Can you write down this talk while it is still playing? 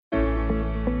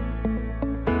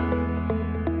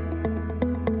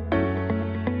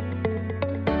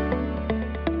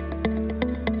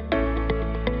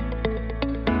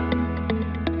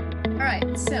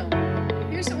So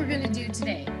here's what we're going to do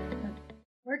today.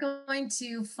 We're going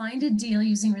to find a deal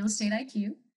using Real Estate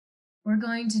IQ. We're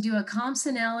going to do a comps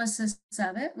analysis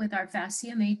of it with our Fast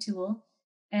CMA tool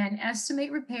and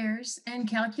estimate repairs and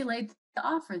calculate the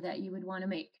offer that you would want to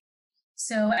make.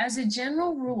 So as a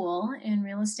general rule in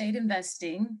real estate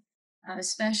investing,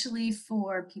 especially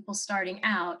for people starting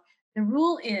out, the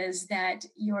rule is that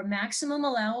your maximum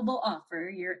allowable offer,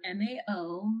 your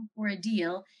MAO for a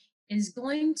deal, is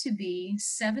going to be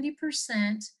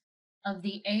 70% of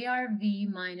the ARV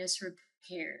minus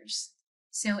repairs.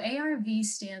 So ARV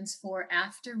stands for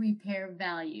after repair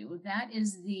value. That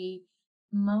is the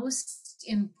most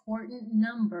important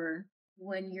number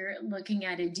when you're looking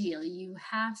at a deal. You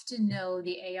have to know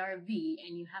the ARV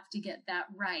and you have to get that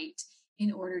right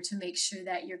in order to make sure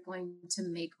that you're going to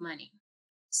make money.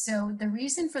 So the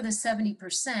reason for the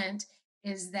 70%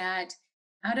 is that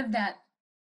out of that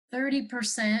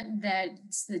 30%,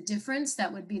 that's the difference,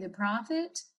 that would be the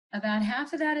profit. About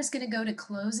half of that is going to go to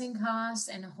closing costs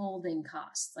and holding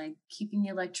costs, like keeping the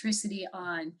electricity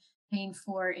on, paying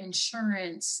for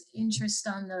insurance, interest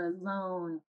on the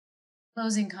loan,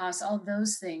 closing costs, all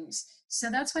those things. So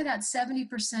that's why that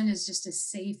 70% is just a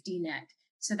safety net.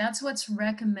 So that's what's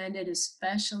recommended,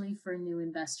 especially for new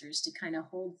investors, to kind of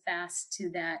hold fast to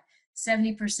that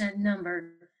 70%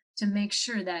 number to make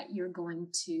sure that you're going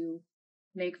to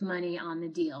make money on the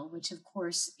deal, which of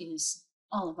course is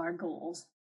all of our goals.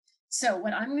 So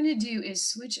what I'm going to do is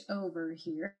switch over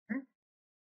here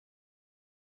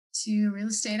to Real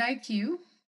Estate IQ.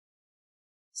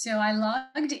 So I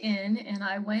logged in and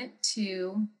I went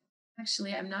to,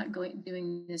 actually, I'm not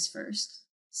doing this first.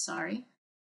 Sorry.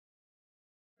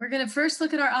 We're going to first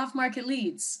look at our off-market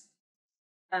leads.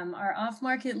 Our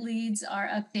off-market leads are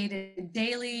updated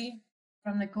daily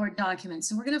from the court document.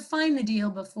 So we're going to find the deal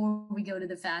before we go to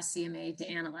the Fast CMA to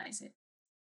analyze it.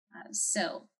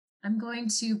 So I'm going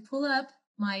to pull up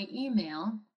my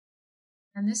email,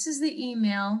 and this is the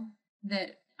email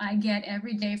that I get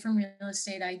every day from Real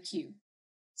Estate IQ.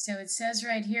 So it says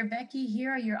right here, Becky,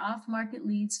 here are your off-market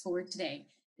leads for today.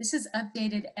 This is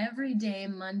updated every day,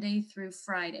 Monday through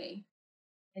Friday.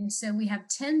 And so we have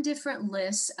 10 different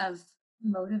lists of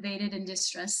motivated and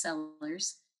distressed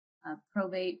sellers,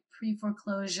 probate,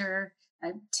 pre-foreclosure,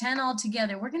 10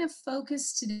 altogether. We're going to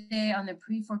focus today on the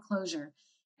pre-foreclosure.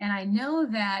 And I know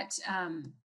that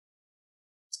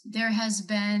there has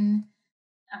been,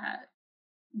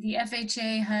 the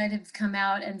FHA, HUD have come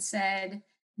out and said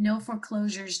no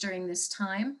foreclosures during this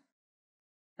time,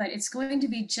 but it's going to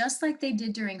be just like they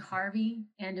did during Harvey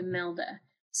and Imelda.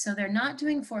 So they're not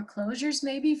doing foreclosures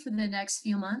maybe for the next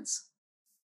few months,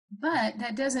 but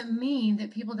that doesn't mean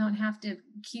that people don't have to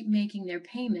keep making their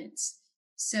payments.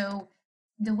 So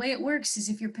the way it works is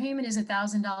if your payment is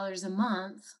 $1,000 a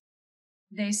month,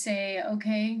 they say,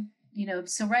 okay,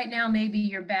 so right now maybe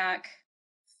you're back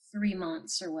 3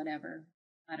 months or whatever.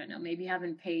 I don't know, maybe you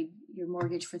haven't paid your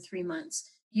mortgage for 3 months.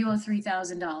 You owe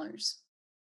 $3,000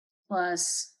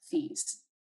 plus fees.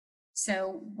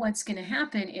 So what's going to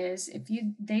happen is if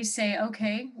they say,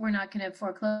 okay, we're not going to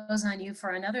foreclose on you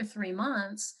for another 3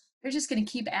 months, they're just going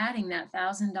to keep adding that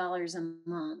 $1,000 a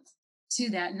month to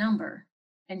that number.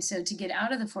 And so to get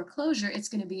out of the foreclosure, it's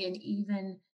going to be an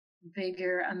even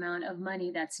bigger amount of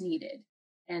money that's needed.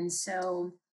 And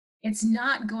so it's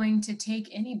not going to take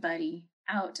anybody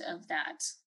out of that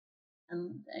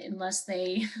unless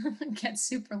they get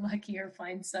super lucky or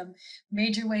find some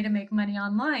major way to make money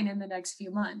online in the next few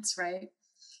months, right?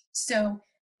 So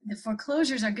the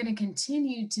foreclosures are going to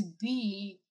continue to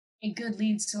be a good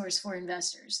lead source for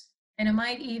investors. And it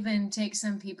might even take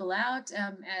some people out.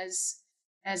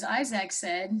 As Isaac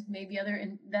said, maybe other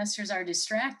investors are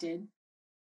distracted.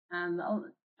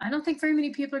 I don't think very many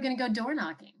people are going to go door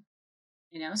knocking,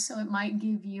 so it might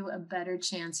give you a better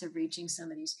chance of reaching some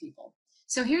of these people.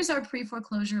 So here's our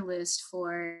pre-foreclosure list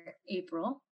for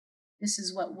April. This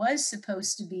is what was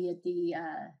supposed to be at the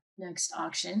next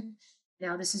auction.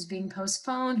 Now this is being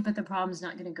postponed, but the problem is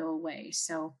not going to go away.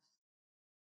 So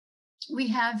we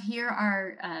have here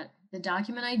our the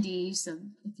document ID. So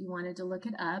if you wanted to look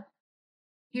it up,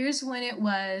 here's when it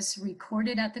was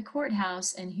recorded at the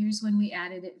courthouse, and here's when we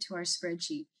added it to our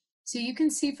spreadsheet. So you can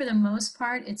see for the most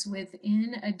part, it's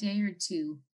within a day or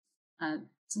two.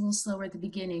 It's a little slower at the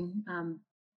beginning,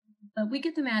 but we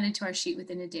get them added to our sheet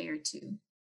within a day or two.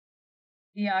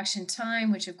 The auction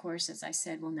time, which of course, as I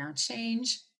said, will now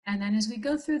change. And then as we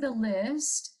go through the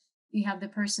list, we have the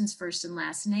person's first and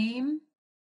last name,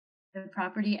 the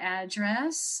property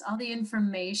address, all the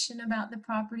information about the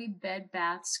property, bed,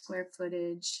 bath, square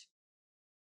footage,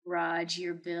 garage,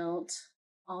 year built,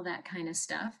 all that kind of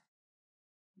stuff.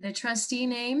 The trustee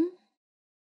name,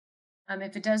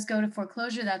 If it does go to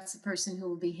foreclosure, that's the person who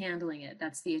will be handling it.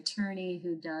 That's the attorney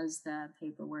who does the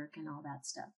paperwork and all that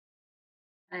stuff.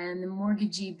 And the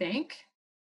mortgagee bank.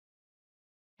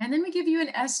 And then we give you an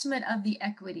estimate of the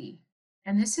equity.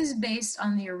 And this is based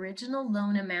on the original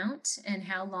loan amount and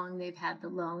how long they've had the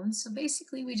loan. So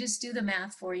basically, we just do the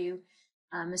math for you,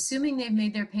 assuming they've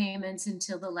made their payments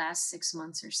until the last 6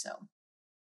 months or so.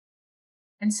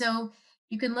 And so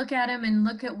you can look at them and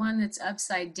look at one that's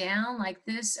upside down like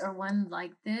this or one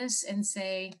like this and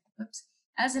say, oops,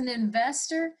 as an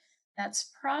investor,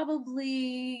 that's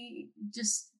probably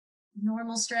just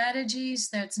normal strategies.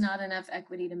 That's not enough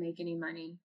equity to make any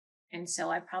money. And so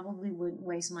I probably wouldn't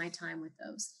waste my time with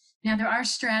those. Now, there are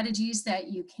strategies that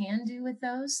you can do with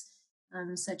those,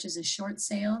 such as a short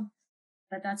sale,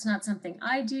 but that's not something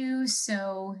I do.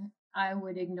 So I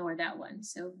would ignore that one.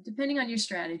 So depending on your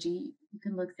strategy, you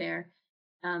can look there.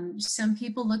 Some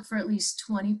people look for at least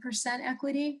 20%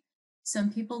 equity. Some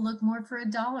people look more for a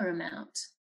dollar amount.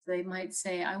 They might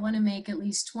say, I want to make at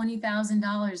least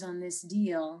 $20,000 on this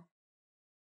deal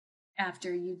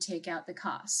after you take out the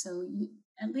cost. So you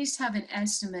at least have an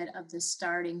estimate of the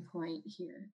starting point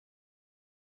here.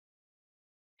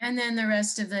 And then the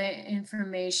rest of the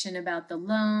information about the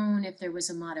loan, if there was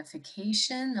a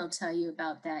modification, they'll tell you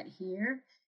about that here.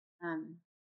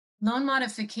 Loan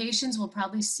modifications, we'll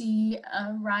probably see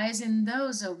a rise in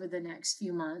those over the next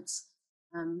few months.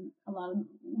 A lot of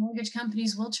mortgage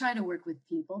companies will try to work with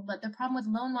people, but the problem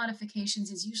with loan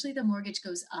modifications is usually the mortgage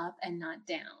goes up and not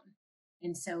down.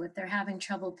 And so if they're having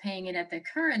trouble paying it at the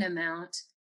current amount,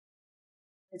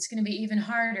 it's going to be even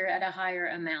harder at a higher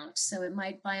amount. So it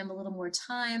might buy them a little more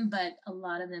time, but a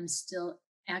lot of them still,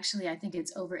 actually, I think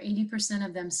it's over 80%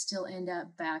 of them still end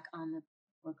up back on the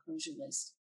foreclosure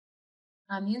list.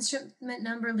 The instrument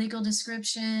number, legal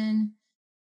description,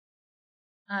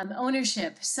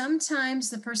 ownership. Sometimes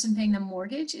the person paying the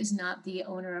mortgage is not the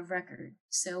owner of record.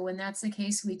 So when that's the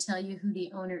case, we tell you who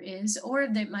the owner is, or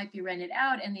they might be rented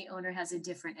out and the owner has a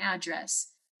different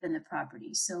address than the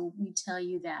property. So we tell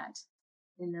you that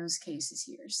in those cases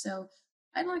here. So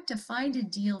I'd like to find a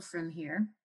deal from here.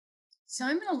 So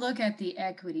I'm going to look at the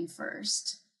equity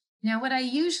first. Now, what I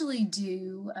usually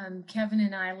do, Kevin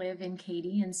and I live in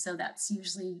Katy, and so that's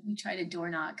usually, we try to door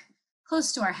knock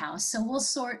close to our house. So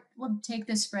we'll take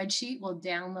the spreadsheet, we'll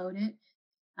download it,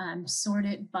 sort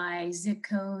it by zip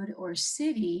code or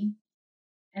city.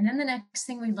 And then the next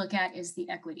thing we look at is the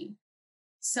equity.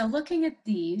 So looking at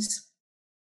these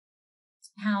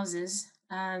houses,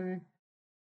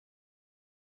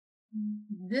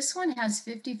 this one has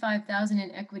 55,000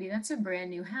 in equity. That's a brand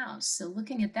new house. So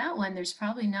looking at that one, there's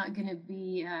probably not going to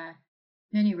be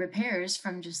many repairs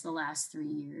from just the last 3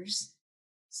 years.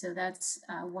 So that's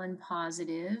one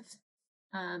positive.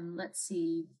 Let's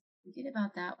see, forget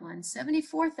about that one.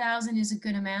 74,000 is a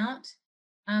good amount.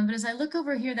 But as I look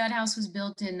over here, that house was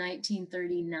built in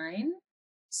 1939.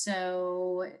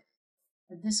 So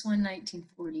this one,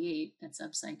 1948, that's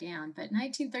upside down. But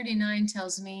 1939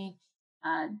 tells me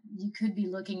you could be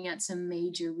looking at some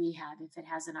major rehab if it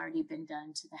hasn't already been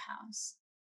done to the house.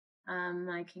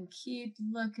 I can keep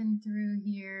looking through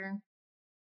here.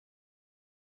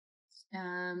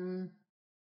 81,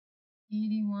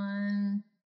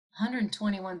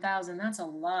 121,000, that's a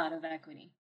lot of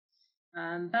equity. But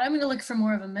I'm going to look for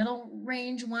more of a middle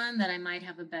range one that I might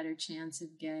have a better chance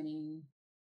of getting.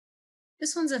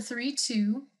 This one's a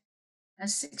 3-2,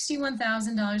 has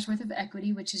 $61,000 worth of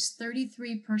equity, which is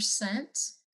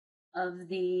 33% of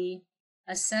the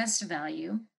assessed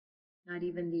value, not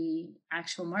even the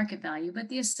actual market value, but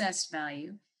the assessed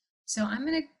value. So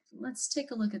let's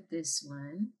take a look at this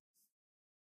one.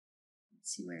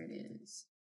 Let's see where it is.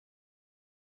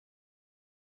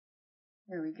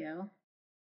 There we go.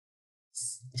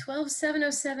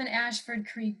 12707 Ashford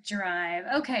Creek Drive.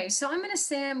 Okay, so I'm going to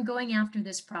say I'm going after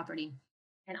this property,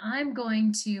 and I'm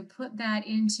going to put that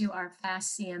into our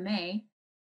Fast CMA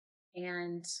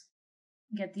and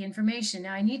get the information.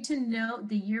 Now I need to know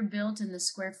the year built and the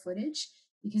square footage,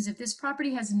 because if this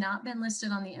property has not been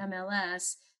listed on the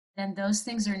MLS, then those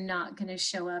things are not going to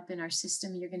show up in our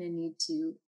system. You're going to need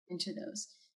to enter those.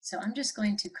 So I'm just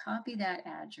going to copy that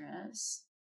address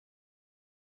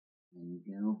and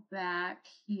go back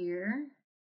here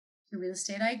to Real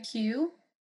Estate IQ,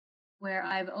 where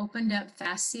I've opened up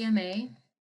Fast CMA,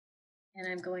 and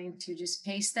I'm going to just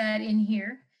paste that in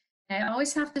here. I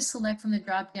always have to select from the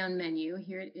drop-down menu.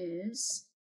 Here it is,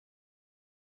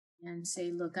 and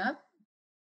say look up.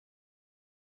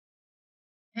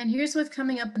 And here's what's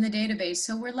coming up in the database.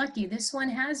 So we're lucky. This one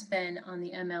has been on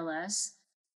the MLS.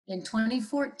 In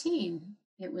 2014,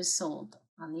 it was sold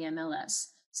on the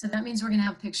MLS. So that means we're going to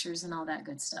have pictures and all that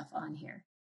good stuff on here.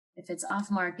 If it's off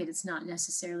market, it's not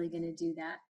necessarily going to do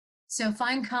that. So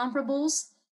find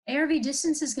comparables. ARV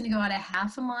distance is going to go out a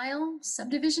half a mile.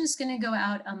 Subdivision is going to go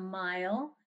out a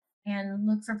mile and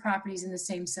look for properties in the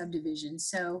same subdivision.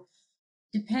 So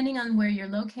depending on where you're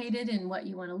located and what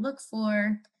you want to look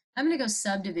for, I'm going to go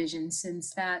subdivision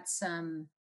since that's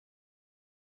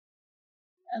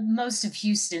most of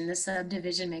Houston. The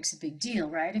subdivision makes a big deal,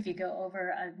 right? If you go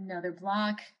over another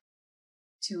block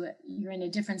to you're in a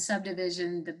different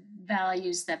subdivision, the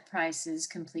values, that prices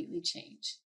completely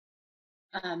change.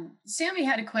 Sammy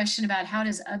had a question about how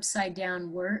does upside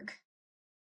down work?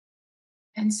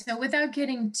 And so without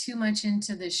getting too much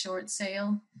into the short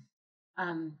sale,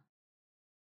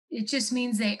 it just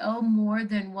means they owe more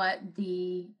than what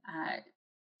the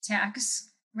tax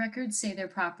records say their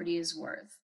property is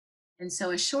worth. And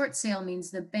so a short sale means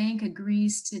the bank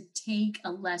agrees to take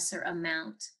a lesser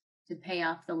amount to pay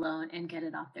off the loan and get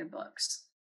it off their books.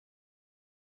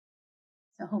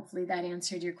 So hopefully that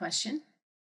answered your question.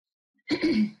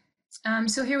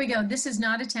 So here we go. This is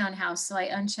not a townhouse, so I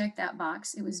unchecked that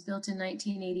box. It was built in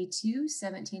 1982,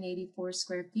 1784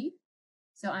 square feet.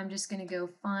 So I'm just going to go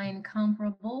find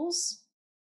comparables,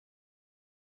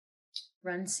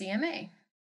 run CMA.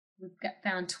 We've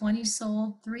found 20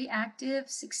 sold, 3 active,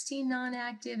 16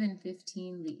 non-active, and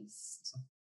 15 leased.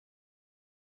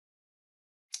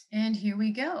 And here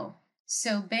we go.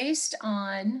 So based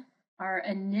on our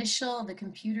the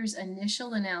computer's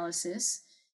initial analysis,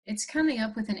 it's coming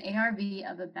up with an ARV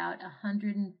of about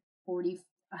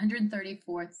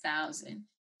 134,000.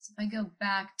 So if I go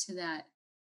back to that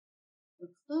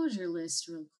foreclosure list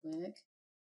real quick,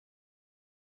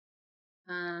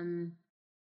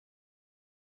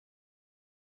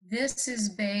 this is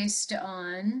based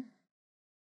on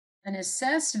an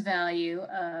assessed value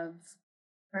of,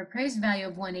 or appraised value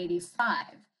of 185.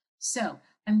 So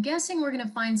I'm guessing we're going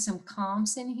to find some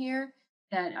comps in here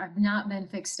that have not been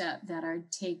fixed up that are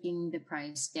taking the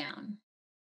price down.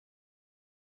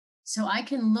 So I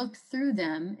can look through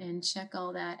them and check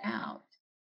all that out.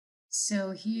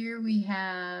 So here we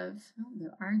have,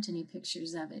 there aren't any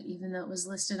pictures of it. Even though it was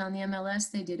listed on the MLS,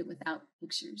 they did it without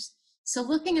pictures. So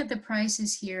looking at the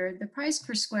prices here, the price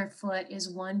per square foot is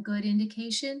one good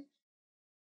indication.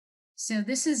 So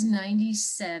this is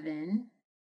 97,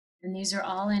 and these are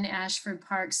all in Ashford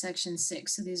Park, Section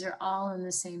 6. So these are all in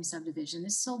the same subdivision.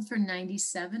 This sold for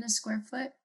 97 a square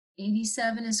foot,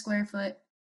 87 a square foot,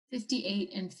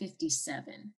 58 and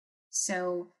 57.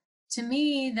 So to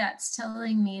me, that's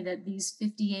telling me that these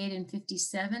 $58 and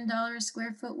 $57 a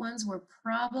square foot ones were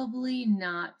probably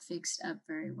not fixed up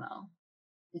very well,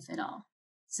 if at all.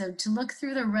 So to look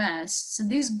through the rest, so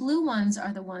these blue ones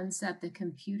are the ones that the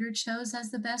computer chose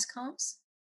as the best comps.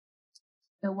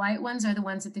 The white ones are the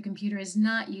ones that the computer is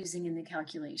not using in the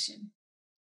calculation.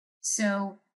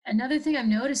 So another thing I'm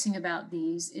noticing about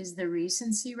these is the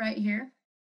recency right here.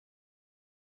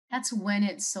 That's when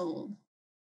it sold.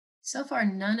 So far,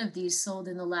 none of these sold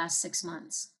in the last 6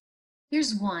 months.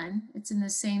 Here's one. It's in the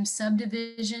same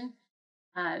subdivision,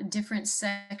 different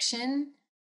section,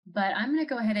 but I'm going to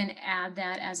go ahead and add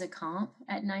that as a comp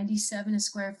at 97 a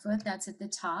square foot. That's at the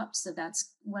top. So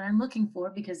that's what I'm looking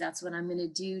for because that's what I'm going to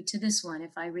do to this one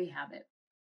if I rehab it.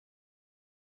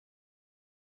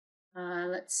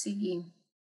 Let's see.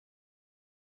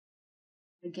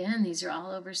 Again, these are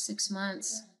all over 6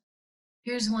 months.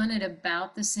 Here's one at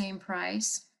about the same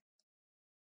price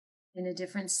in a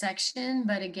different section,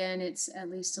 but again, it's at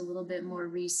least a little bit more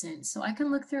recent. So I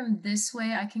can look through them this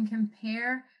way. I can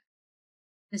compare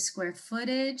the square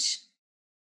footage.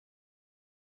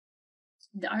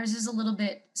 Ours is a little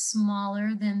bit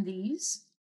smaller than these,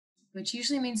 which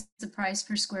usually means the price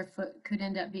per square foot could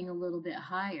end up being a little bit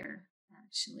higher,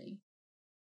 actually.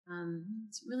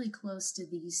 It's really close to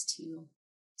these two.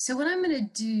 So what I'm going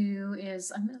to do is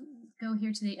I'm going to go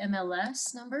here to the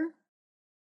MLS number.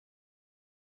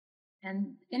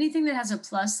 And anything that has a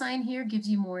plus sign here gives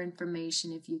you more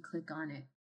information if you click on it.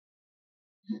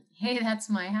 Hey, that's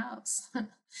my house.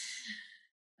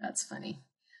 That's funny.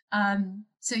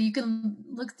 So you can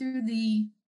look through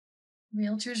the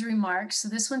realtor's remarks. So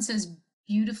this one says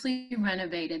beautifully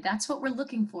renovated. That's what we're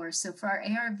looking for. So for our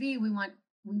ARV, we want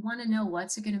to know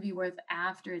what's it going to be worth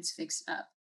after it's fixed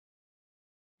up.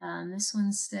 This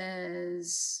one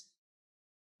says,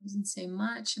 doesn't say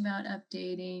much about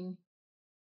updating.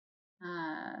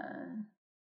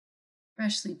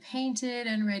 Freshly painted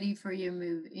and ready for your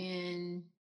move in.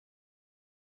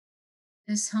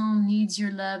 This home needs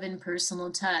your love and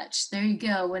personal touch. There you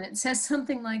go. When it says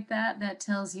something like that, that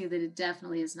tells you that it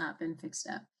definitely has not been fixed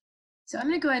up. So I'm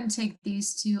going to go ahead and take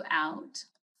these two out.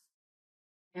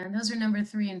 And those are number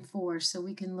 3 and 4, so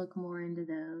we can look more into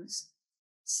those.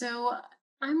 So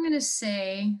I'm going to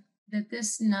say that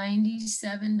this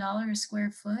 $97 a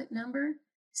square foot number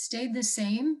stayed the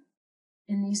same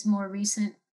in these more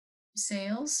recent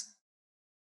sales.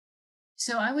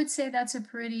 So I would say that's a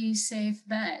pretty safe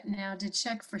bet. Now, to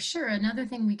check for sure, another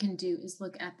thing we can do is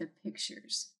look at the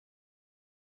pictures.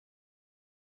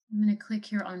 I'm going to click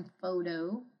here on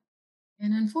photo.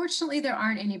 And unfortunately, there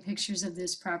aren't any pictures of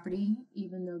this property,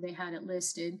 even though they had it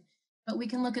listed, but we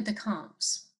can look at the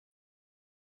comps.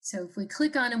 So if we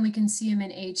click on them, we can see them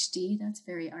in HD. That's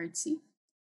very artsy.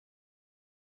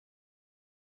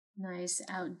 Nice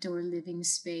outdoor living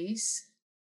space.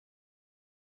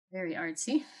 Very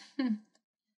artsy.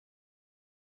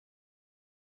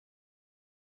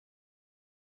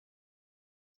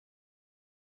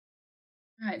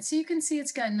 All right, so you can see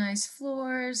it's got nice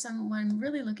floors. What I'm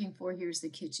really looking for here is the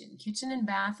kitchen. Kitchen and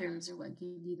bathrooms are what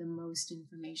give you the most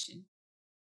information.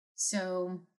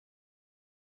 So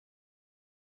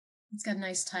it's got a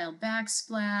nice tile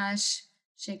backsplash,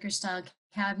 shaker style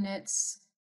cabinets.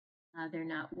 They're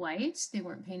not white. They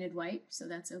weren't painted white, so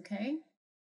that's okay.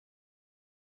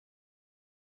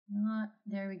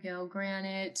 There we go,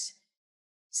 granite.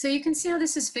 So you can see how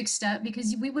this is fixed up,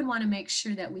 because we would want to make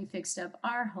sure that we fixed up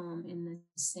our home in the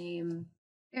same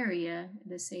area,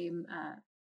 the same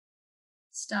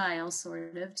style,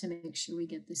 sort of, to make sure we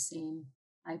get the same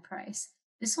high price.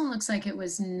 This one looks like it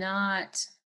was not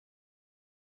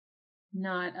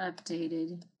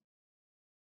updated.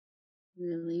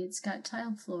 Really, it's got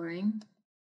tile flooring,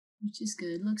 which is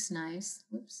good, looks nice.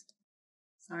 Whoops,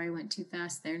 sorry, I went too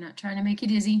fast there, not trying to make you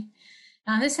dizzy.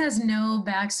 This has no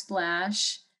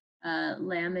backsplash,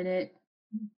 laminate.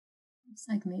 Looks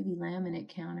like maybe laminate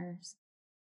counters.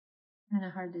 Kind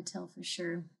of hard to tell for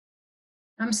sure.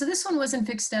 So this one wasn't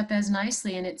fixed up as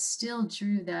nicely, and it still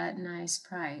drew that nice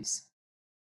price.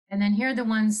 And then here are the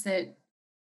ones that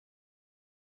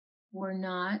were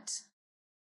not.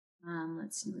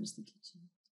 Let's see, where's the kitchen?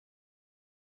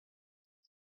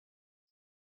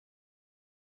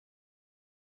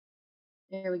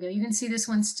 There we go. You can see this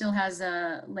one still has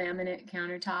laminate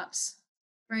countertops,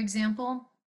 for example.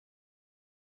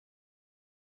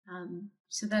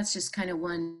 So that's just kind of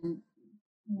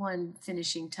one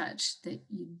finishing touch that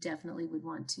you definitely would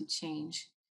want to change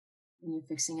when you're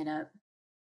fixing it up.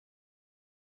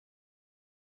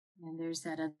 And there's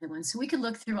that other one. So we could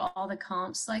look through all the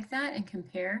comps like that and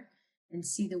compare and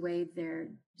see the way they're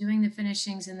doing the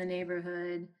finishings in the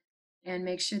neighborhood, and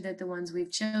make sure that the ones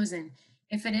we've chosen.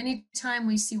 If at any time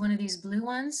we see one of these blue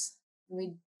ones,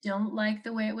 we don't like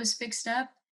the way it was fixed up,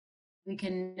 we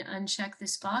can uncheck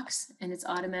this box and it's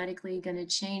automatically going to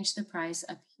change the price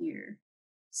up here.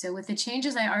 So with the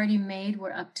changes I already made,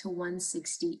 we're up to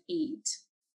 168.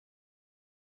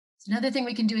 So another thing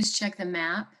we can do is check the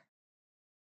map.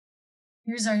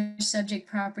 Here's our subject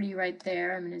property right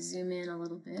there. I'm going to zoom in a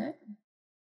little bit.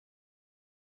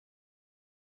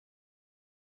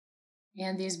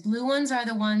 And these blue ones are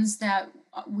the ones that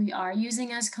we are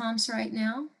using as comps right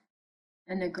now.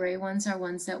 And the gray ones are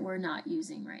ones that we're not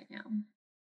using right now.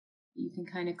 You can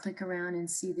kind of click around and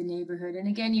see the neighborhood. And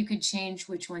again, you could change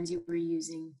which ones you were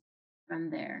using from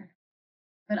there.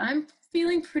 But I'm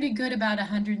feeling pretty good about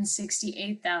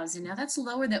 168,000. Now that's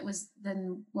lower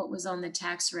than what was on the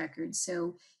tax record.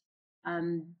 So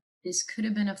this could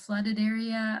have been a flooded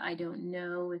area. I don't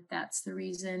know if that's the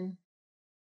reason.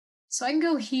 So I can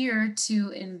go here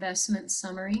to investment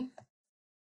summary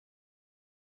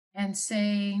and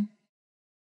say,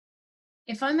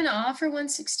 if I'm going to offer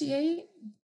 168,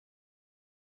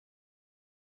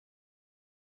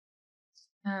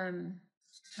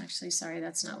 actually, sorry,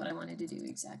 that's not what I wanted to do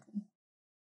exactly.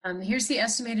 Here's the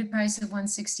estimated price of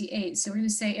 168. So we're going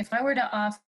to say, if I were to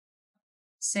offer,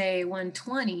 say,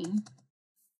 120,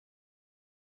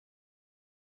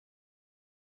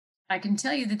 I can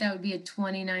tell you that that would be a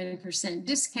 29%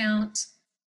 discount,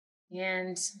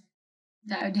 and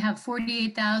that would have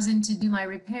 48,000 to do my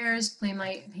repairs, pay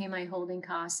my holding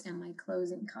costs and my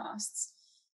closing costs.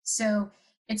 So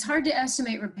it's hard to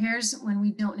estimate repairs when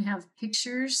we don't have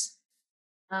pictures.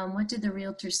 What did the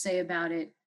realtor say about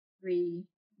it 3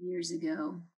 years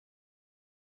ago?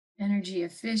 Energy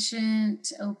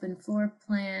efficient, open floor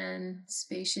plan,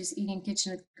 spacious eating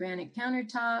kitchen with granite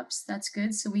countertops. That's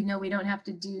good. So we know we don't have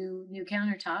to do new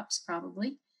countertops,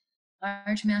 probably.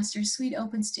 Large master suite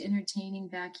opens to entertaining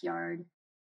backyard.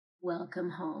 Welcome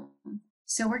home.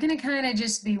 So we're going to kind of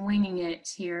just be winging it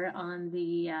here on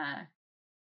the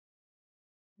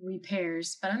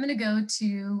repairs, but I'm going to go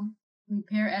to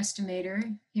repair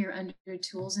estimator here under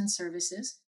tools and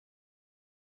services.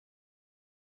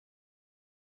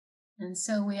 And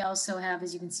so we also have,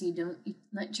 as you can see, don't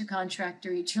let your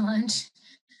contractor eat your lunch.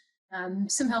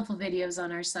 Some helpful videos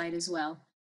on our site as well.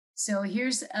 So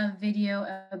here's a video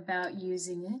about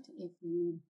using it if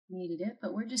you needed it,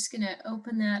 but we're just going to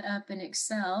open that up in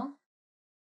Excel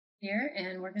here,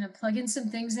 and we're going to plug in some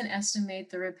things and estimate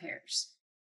the repairs.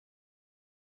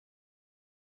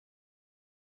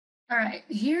 All right,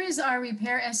 here is our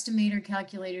repair estimator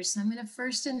calculator. So I'm going to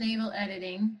first enable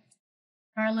editing.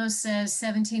 Carlos says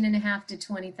 17.5 to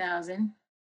 20,000.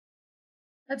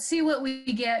 Let's see what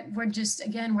we get. We're just,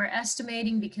 again, we're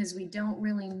estimating because we don't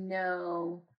really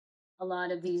know a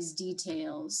lot of these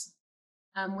details.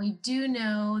 We do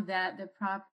know that the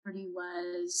property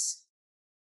was,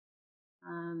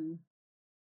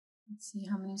 let's see,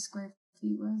 how many square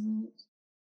feet was it?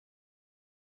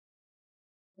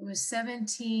 It was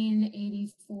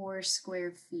 1784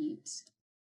 square feet.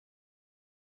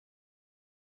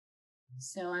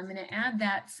 So I'm going to add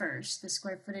that first, the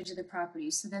square footage of the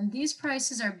property. So then these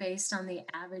prices are based on the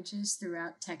averages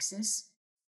throughout Texas.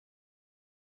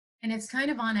 And it's kind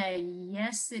of on a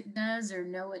yes, it does or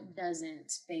no, it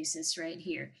doesn't basis right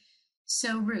here.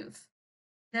 So roof,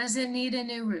 does it need a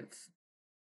new roof?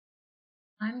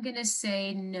 I'm going to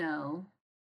say no.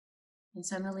 And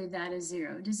so I'm going to leave that as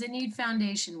 0. Does it need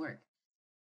foundation work?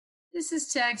 This is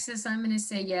Texas. I'm going to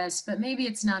say yes, but maybe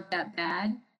it's not that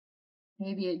bad.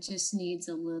 Maybe it just needs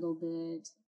a little bit.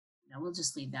 No, we'll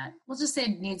just leave that. We'll just say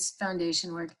it needs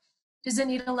foundation work. Does it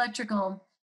need electrical?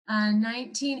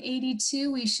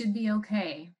 1982, we should be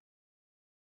okay.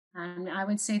 I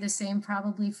would say the same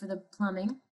probably for the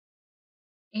plumbing.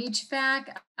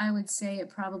 HVAC, I would say it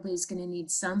probably is going to need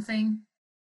something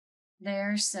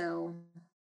there. So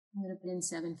I'm going to put in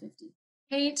 750.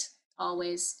 Paint,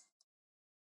 always.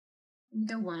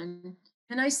 Go 1.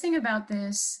 The nice thing about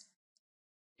this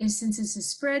is since it's a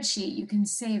spreadsheet, you can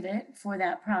save it for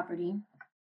that property.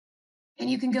 And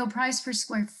you can go price per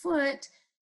square foot.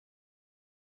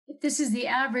 If this is the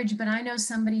average, but I know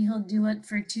somebody he'll do it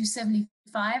for $275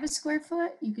 a square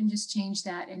foot, you can just change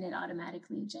that and it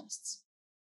automatically adjusts.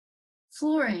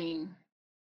 Flooring.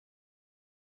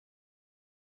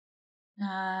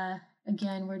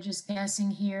 Again, we're just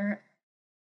guessing here.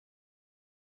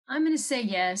 I'm going to say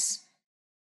yes,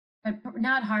 but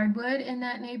not hardwood in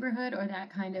that neighborhood or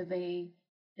that kind of a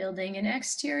building. And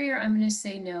exterior, I'm going to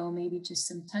say no, maybe just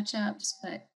some touch-ups,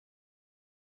 but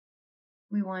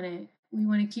we want to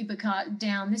keep it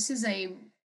down. This is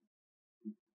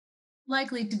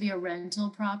likely to be a rental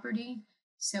property,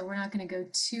 so we're not going to go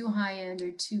too high-end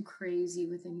or too crazy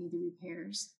with any of the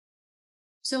repairs.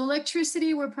 So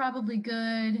electricity, we're probably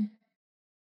good.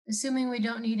 Assuming we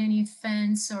don't need any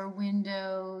fence or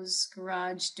windows,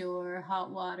 garage door,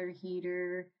 hot water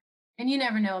heater. And you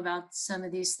never know about some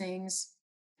of these things.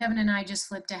 Kevin and I just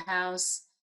flipped a house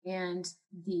and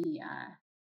the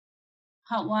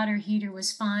hot water heater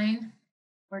was fine,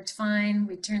 worked fine.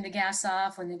 We turned the gas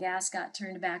off. When the gas got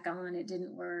turned back on, it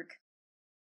didn't work.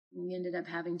 We ended up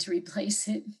having to replace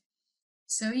it.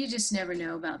 So you just never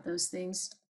know about those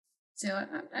things. So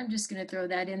I'm just going to throw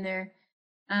that in there.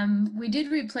 We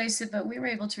did replace it, but we were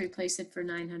able to replace it for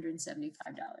 $975.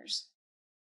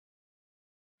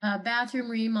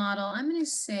 Bathroom remodel, I'm going to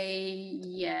say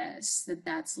yes,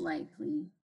 that's likely.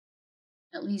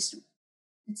 At least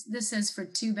this says for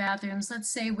 2 bathrooms. Let's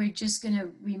say we're just going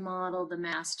to remodel the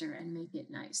master and make it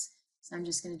nice. So I'm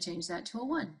just going to change that to a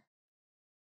 1.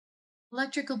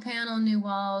 Electrical panel, new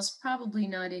walls, probably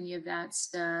not any of that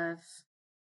stuff.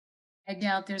 I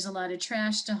doubt there's a lot of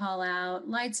trash to haul out.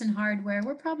 Lights and hardware,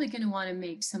 we're probably going to want to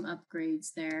make some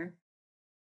upgrades there.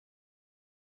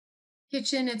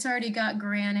 Kitchen, it's already got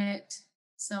granite,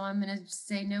 so I'm going to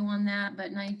say no on that,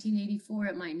 but 1984,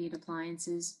 it might need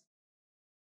appliances.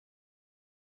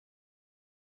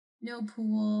 No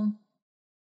pool.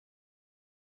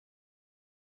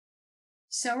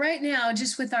 So right now,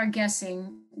 just with our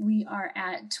guessing, we are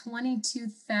at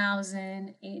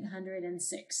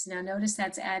 22,806. Now notice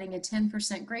that's adding a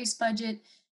 10% grace budget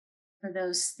for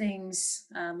those things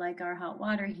like our hot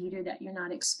water heater that you're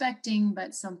not expecting,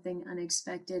 but something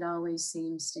unexpected always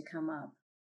seems to come up.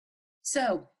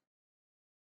 So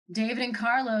David and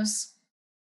Carlos,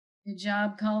 good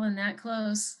job calling that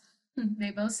close.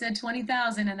 They both said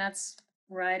 20,000, and that's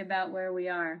right about where we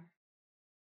are.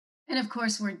 And of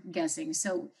course, we're guessing.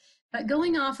 So, but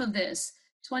going off of this,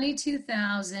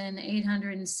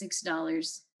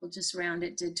 $22,806, we'll just round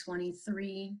it to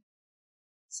 23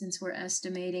 since we're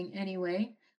estimating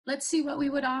anyway. Let's see what we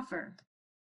would offer.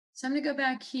 So I'm going to go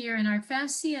back here, and our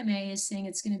fast CMA is saying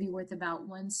it's going to be worth about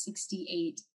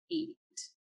 $168.80.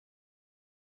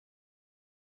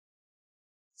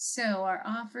 So our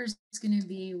offer is going to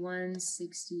be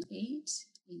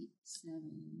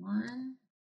 168,871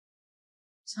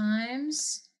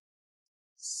 times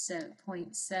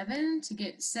 0.7. To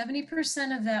get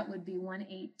 70% of that would be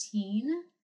 118.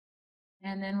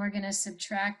 And then we're going to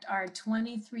subtract our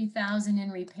 23,000 in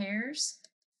repairs.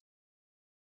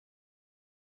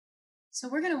 So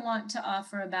we're going to want to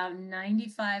offer about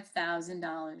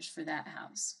 $95,000 for that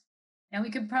house. Now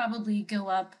we could probably go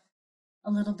up a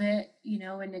little bit, you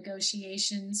know, in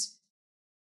negotiations,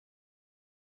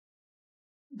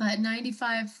 but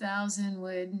 95,000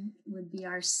 would be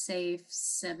our safe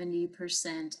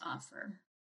 70% offer.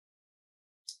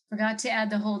 Forgot to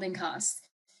add the holding costs.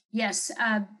 Yes,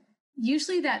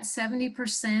 usually that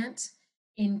 70%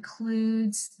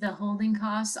 includes the holding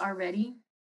costs already.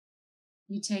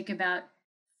 You take about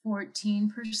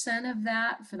 14% of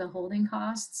that for the holding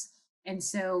costs. And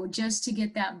so just to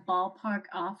get that ballpark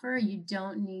offer, you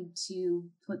don't need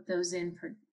to put those in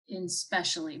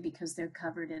specially because they're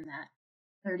covered in that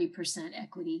 30%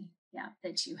 equity gap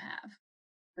that you have.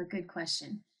 But good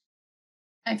question.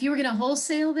 If you were going to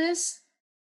wholesale this,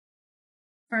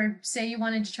 for say you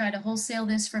wanted to try to wholesale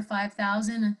this for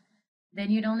 5,000,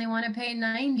 then you'd only want to pay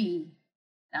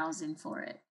 90,000 for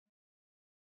it.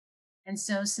 And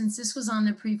so since this was on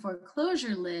the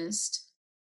pre-foreclosure list,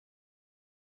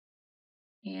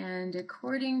 and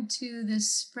according to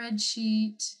this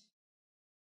spreadsheet,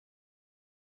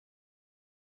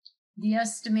 the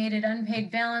estimated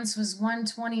unpaid balance was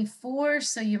 124,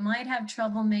 so you might have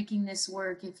trouble making this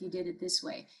work if you did it this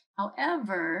way.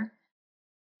 However,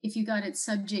 if you got it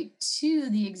subject to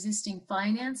the existing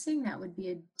financing, that would be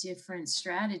a different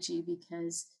strategy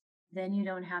because then you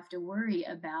don't have to worry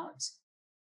about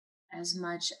as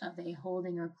much of a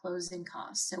holding or closing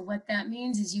cost. So what that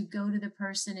means is you go to the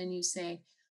person and you say,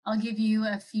 I'll give you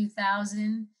a few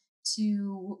thousand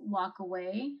to walk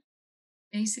away,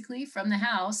 basically, from the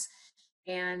house.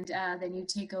 And then you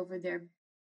take over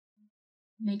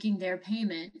making their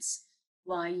payments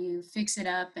while you fix it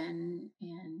up and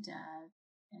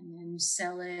then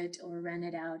sell it or rent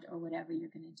it out or whatever you're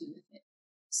going to do with it.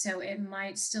 So it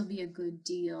might still be a good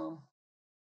deal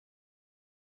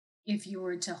if you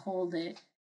were to hold it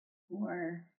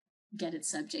or get it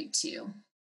subject to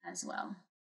as well.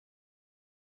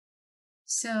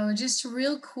 So just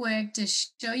real quick to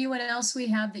show you what else we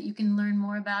have that you can learn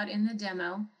more about in the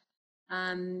demo.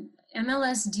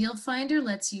 MLS Deal Finder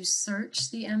lets you search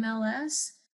the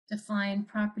MLS to find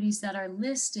properties that are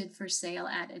listed for sale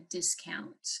at a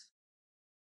discount.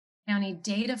 County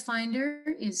Data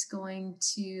Finder is going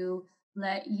to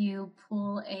let you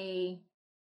pull a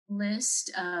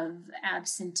list of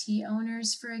absentee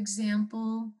owners, for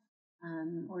example,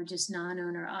 or just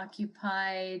non-owner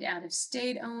occupied,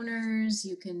 out-of-state owners.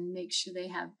 You can make sure they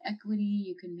have equity.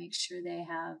 You can make sure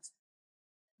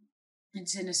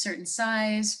it's in a certain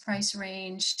size, price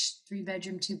range,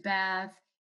 3-bedroom, 2-bath.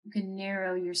 You can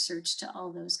narrow your search to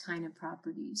all those kind of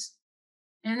properties.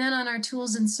 And then on our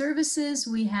tools and services,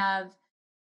 we have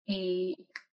a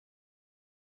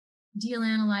deal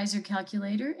analyzer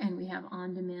calculator, and we have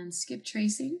on-demand skip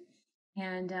tracing.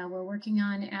 And we're working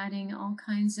on adding all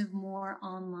kinds of more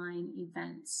online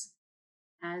events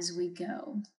as we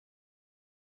go.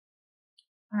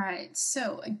 All right,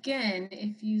 so again,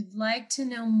 if you'd like to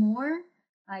know more,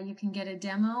 you can get a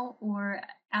demo, or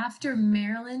after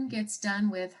Marilyn gets done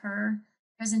with her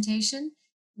presentation,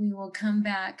 we will come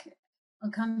back. I'll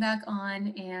come back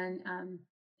on and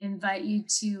invite you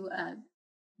to a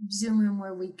Zoom room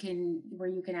where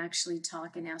you can actually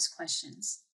talk and ask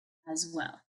questions as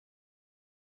well.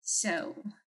 So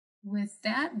with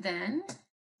that then,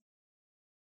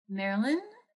 Marilyn,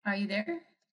 are you there?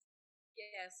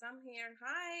 Yes, I'm here.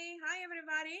 Hi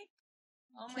everybody.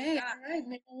 Oh okay, my God. All right,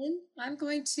 Marilyn, I'm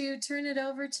going to turn it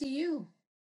over to you.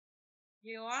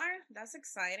 You are? That's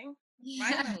exciting.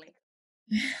 Yeah.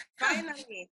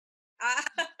 Finally.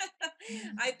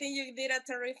 I think you did a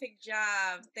terrific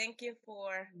job. Thank you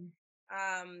for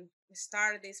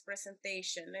start this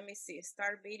presentation. Let me see.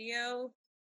 Start video.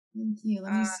 Thank you.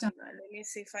 Let me stop. Let me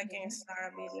see if I can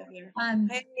start a video here.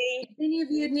 Hey, if any of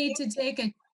you need to take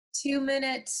a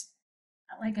 2-minute,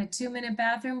 like a 2-minute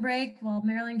bathroom break while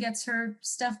Marilyn gets her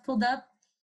stuff pulled up,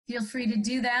 feel free to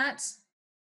do that.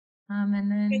 And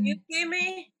then can you see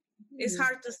me? It's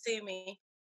hard to see me.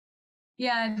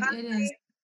 Yeah, it is.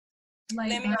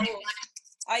 Let me go.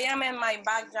 I am in my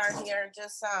backyard here,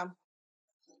 just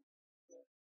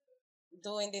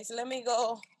doing this. Let me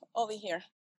go over here.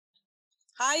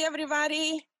 Hi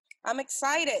everybody. I'm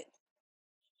excited.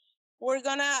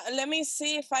 Let me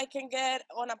see if I can get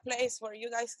on a place where you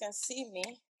guys can see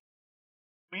me.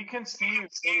 We can see you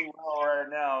pretty well right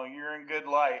now. You're in good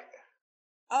light.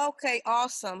 Okay,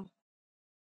 awesome.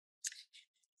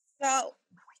 So,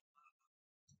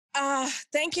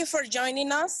 thank you for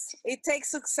joining us. It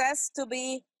takes success to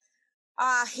be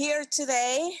here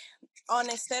today on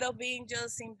instead of being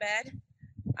just in bed.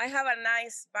 I have a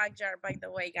nice backyard, by the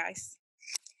way, guys.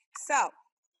 So,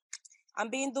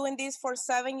 I've been doing this for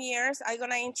 7 years. I'm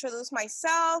gonna introduce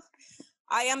myself.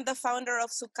 I am the founder of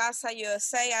Sukasa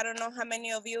USA. I don't know how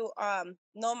many of you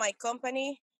know my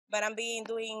company, but I've been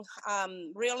doing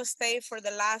real estate for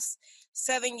the last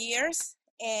 7 years.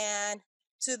 And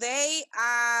today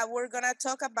we're gonna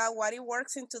talk about what it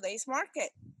works in today's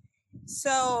market.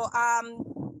 So,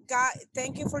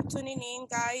 thank you for tuning in,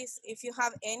 guys. If you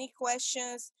have any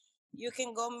questions, you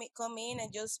can come in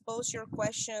and just post your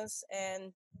questions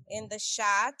and in the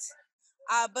chat.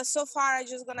 But so far, I'm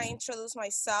just gonna introduce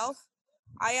myself.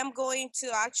 I am going to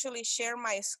actually share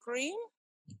my screen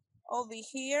over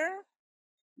here.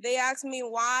 They asked me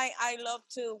why I love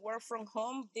to work from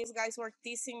home. These guys were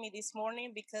teasing me this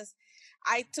morning because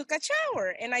I took a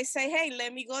shower and I say, hey,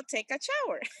 let me go take a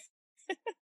shower.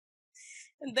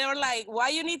 And they were like, why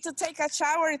you need to take a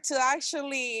shower to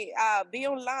actually be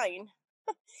online?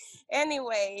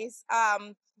 Anyways,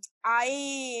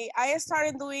 I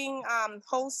started doing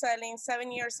wholesaling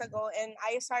 7 years ago, and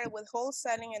I started with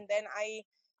wholesaling, and then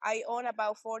I own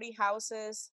about 40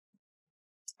 houses.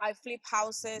 I flip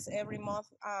houses every month.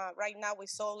 Right now, we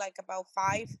sold like about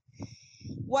 5.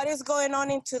 What is going on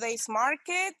in today's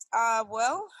market?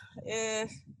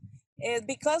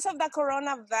 Because of the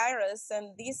coronavirus,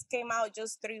 and this came out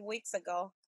just 3 weeks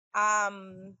ago,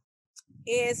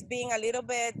 is being a little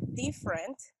bit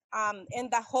different. In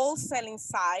the wholesaling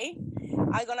side,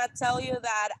 I'm gonna tell you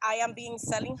that I am being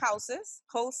selling houses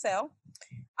wholesale.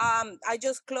 I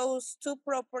just closed 2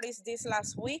 properties this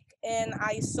last week, and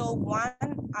I sold one.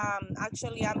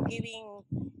 Actually, I'm giving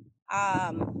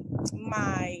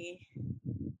my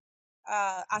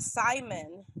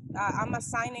assignment. I'm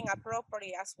assigning a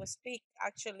property as we speak.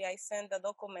 Actually, I sent the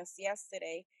documents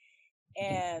yesterday,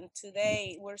 and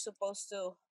today we're supposed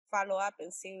to follow up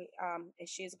and see if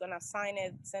she's gonna sign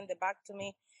it, send it back to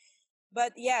me.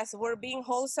 But yes, we're being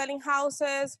wholesaling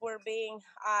houses. We're being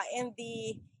in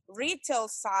the retail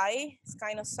side. It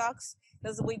kind of sucks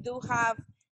because we have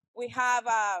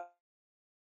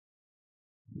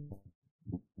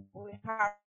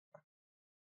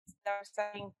they're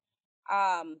selling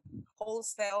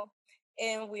wholesale,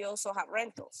 and we also have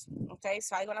rentals. Okay,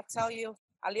 so I'm gonna tell you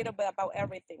a little bit about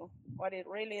everything, what it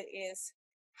really is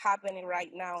happening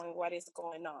right now and what is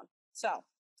going on. So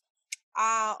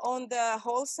on the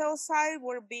wholesale side,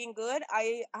 we're being good.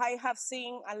 I have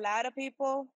seen a lot of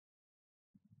people.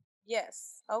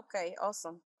 Yes. Okay.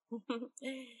 Awesome.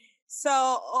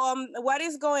 So what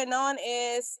is going on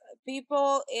is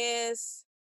people is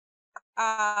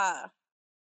uh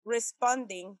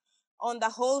responding on the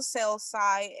wholesale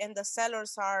side, and the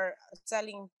sellers are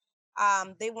selling.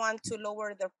 They want to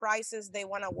lower their prices. They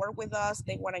want to work with us.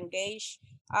 They want to engage.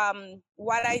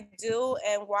 What I do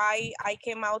and why I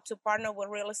came out to partner with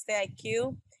Real Estate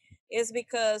IQ is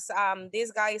because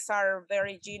these guys are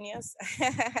very genius.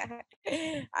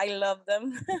 I love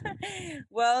them.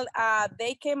 Well,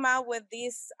 they came out with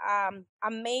this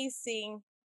amazing.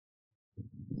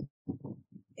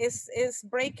 Is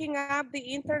breaking up the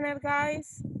internet,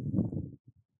 guys?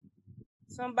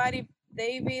 Somebody,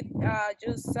 David,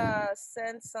 just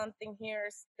sent something here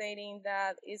stating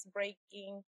that it's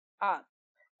breaking up.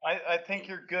 I think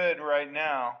you're good right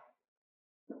now.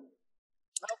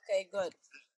 Okay, good.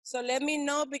 So let me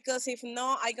know, because if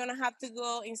not, I'm gonna have to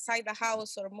go inside the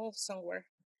house or move somewhere.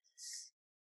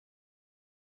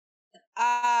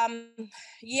 Um,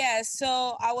 yeah,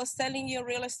 so I was telling you,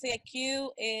 Real Estate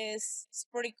IQ is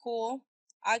pretty cool.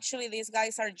 Actually, these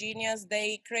guys are genius.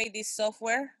 They create this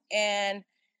software, and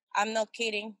I'm not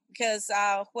kidding, because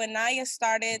when I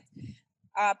started,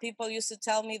 people used to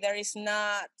tell me there is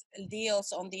not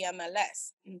deals on the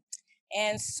MLS.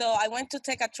 And so I went to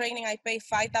take a training. I paid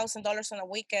 $5,000 on a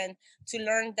weekend to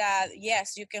learn that,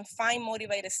 yes, you can find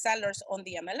motivated sellers on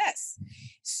the MLS.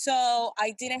 So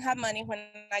I didn't have money when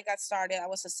I got started. I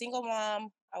was a single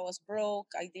mom. I was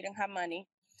broke. I didn't have money.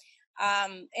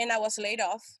 And I was laid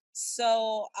off.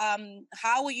 So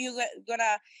how are you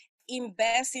gonna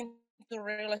invest into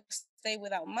real estate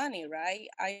without money, right?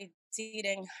 I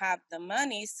didn't have the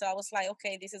money. So I was like,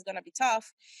 okay, this is gonna be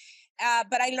tough.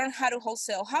 But I learned how to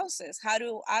wholesale houses, how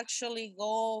to actually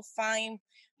go find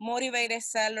motivated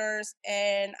sellers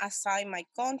and assign my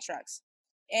contracts.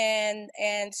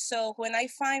 And so when I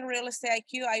find Real Estate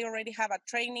IQ, I already have a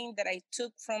training that I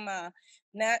took from a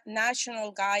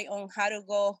national guy on how to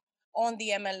go on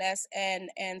the MLS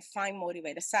and find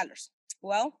motivated sellers.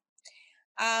 Well,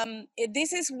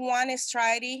 this is one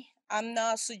strategy. I'm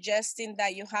not suggesting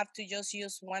that you have to just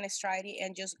use one strategy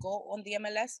and just go on the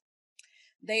MLS.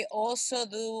 They also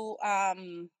do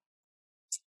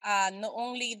not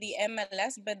only the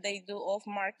MLS, but they do off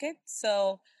market.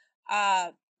 So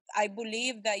I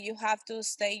believe that you have to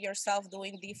stay yourself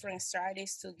doing different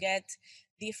strategies to get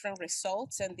different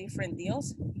results and different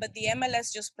deals. But the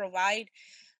MLS just provide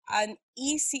an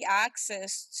easy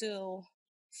access to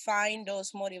find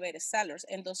those motivated sellers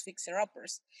and those fixer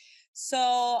uppers. So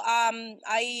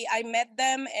I met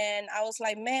them and I was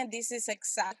like, man, this is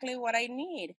exactly what I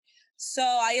need. So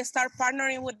I started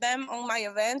partnering with them on my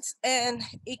events, and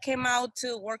it came out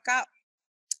to work out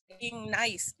being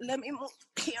nice. Let me move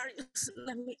here.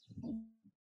 Let me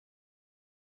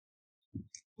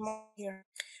move here.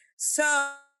 So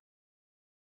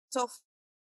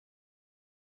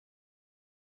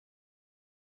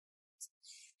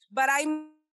but I'm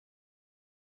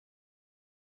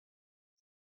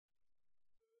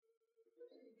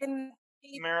in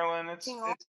Marilyn, it's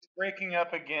breaking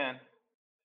up again.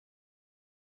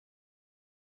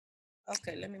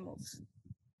 Okay, let me move.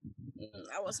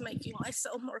 I was making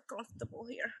myself more comfortable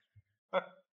here.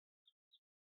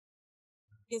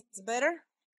 It's better?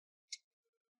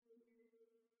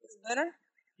 It's better?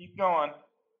 Keep going.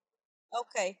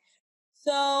 Okay.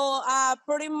 So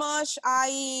pretty much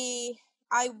I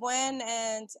went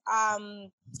and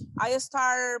I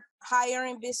started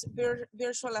hiring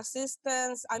virtual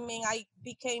assistants. I mean, I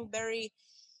became very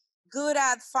good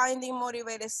at finding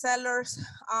motivated sellers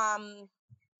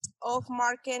off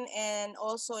market and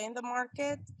also in the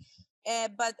market.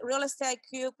 But Real Estate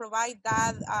IQ provide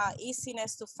that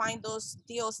easiness to find those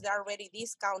deals that are already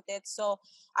discounted. So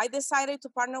I decided to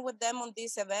partner with them on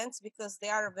these events because they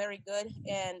are very good.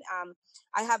 And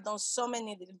I have done so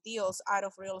many deals out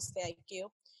of Real Estate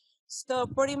IQ. So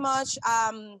pretty much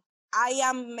I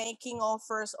am making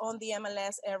offers on the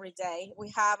MLS every day.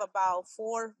 We have about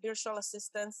 4 virtual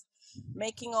assistants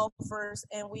making offers,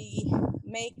 and we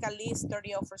make at least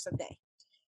 30 offers a day.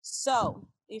 So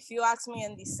if you ask me,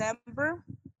 in December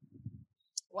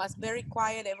was very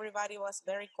quiet. Everybody was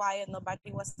very quiet.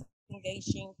 Nobody was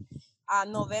engaging.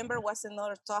 November was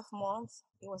another tough month.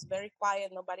 It was very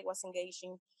quiet. Nobody was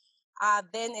engaging.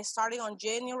 Then starting on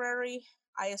January,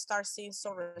 I start seeing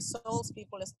some results.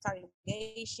 People start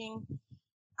engaging.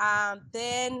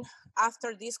 Then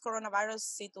after this coronavirus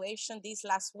situation, this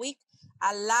last week,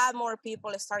 a lot more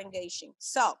people start engaging.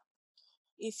 So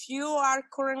if you are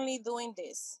currently doing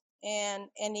this, and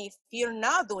if you're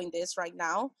not doing this right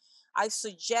now, I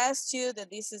suggest you that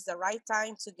this is the right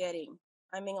time to get in.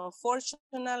 I mean,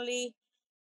 unfortunately,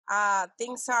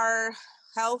 things are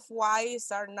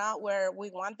health-wise are not where we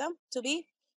want them to be,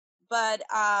 but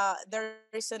there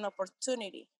is an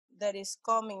opportunity that is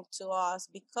coming to us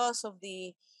because of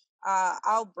the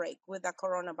outbreak with the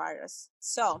coronavirus.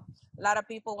 So a lot of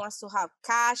people wants to have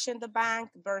cash in the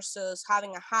bank versus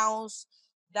having a house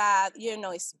that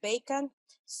is vacant.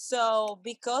 So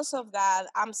because of that,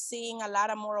 I'm seeing a lot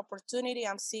of more opportunity.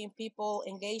 I'm seeing people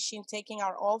engaging, taking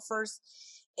our offers.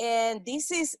 And this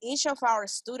is each of our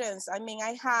students. I mean,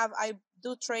 I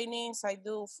do trainings, I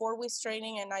do 4 weeks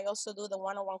training, and I also do the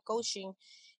one-on-one coaching.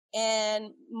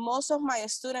 And most of my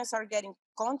students are getting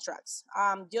contracts.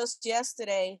 Just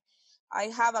yesterday, I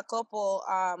have a couple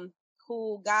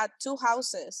who got 2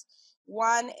 houses,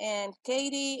 one in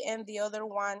Katy and the other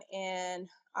one in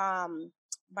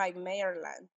by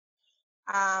Maryland.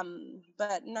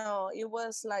 But no, it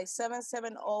was like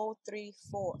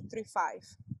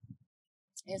 7703435.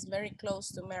 It's very close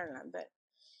to Maryland, but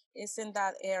it's in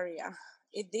that area.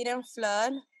 It didn't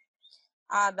flood.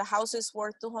 The houses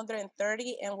were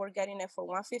 230 and we're getting it for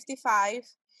 155.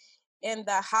 And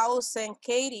the house in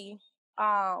Katy,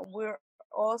 we're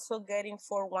also getting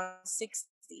for 160.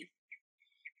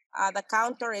 The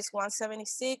counter is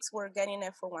 176. We're getting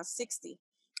it for 160.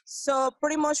 So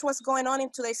pretty much what's going on in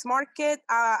today's market.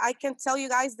 I can tell you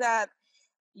guys that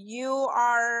you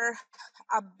are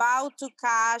about to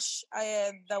cash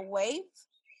the wave.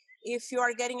 If you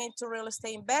are getting into real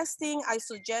estate investing, I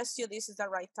suggest you this is the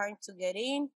right time to get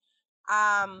in.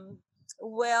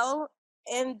 Well,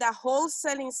 in the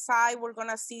wholesaling side, we're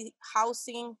gonna see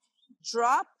housing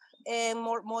drop and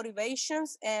more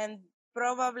motivations, and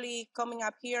probably coming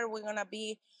up here, we're gonna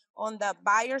be on the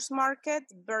buyer's market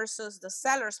versus the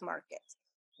seller's market.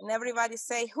 And everybody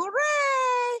say,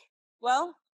 hooray!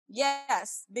 Well,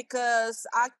 yes, because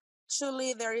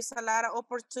actually, there is a lot of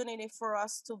opportunity for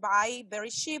us to buy very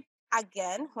cheap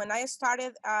again. When I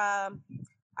started, I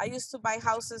used to buy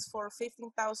houses for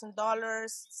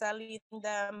 $15,000, selling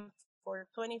them for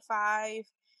 25.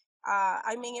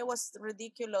 I mean, it was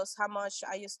ridiculous how much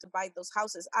I used to buy those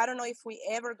houses. I don't know if we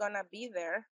ever gonna be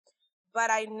there, but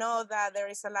I know that there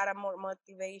is a lot of more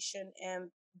motivation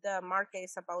and the market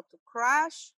is about to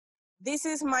crash. This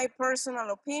is my personal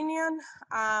opinion.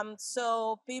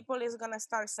 So people is gonna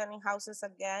start selling houses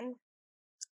again,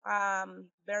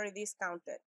 very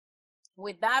discounted.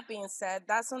 With that being said,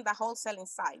 that's on the wholesaling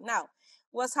side. Now,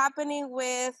 what's happening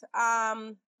with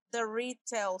the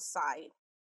retail side,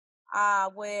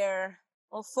 where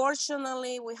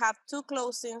unfortunately we have two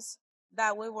closings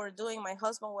that we were doing. My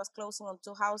husband was closing on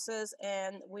two houses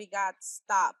and we got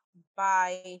stopped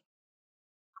by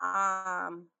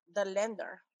the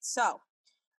lender. So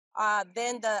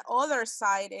then the other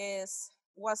side is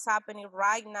what's happening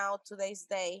right now, today's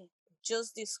day,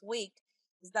 just this week,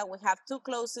 is that we have two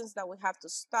closings that we have to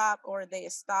stop, or they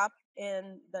stop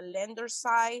in the lender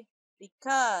side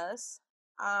because,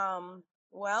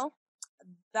 well,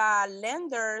 the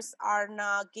lenders are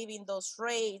not giving those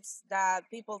rates that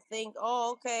people think,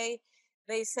 oh, okay,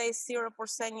 they say 0%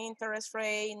 interest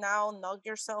rate, now knock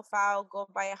yourself out, go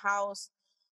buy a house.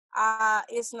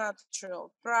 It's not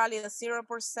true. Probably the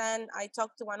 0%, I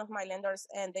talked to one of my lenders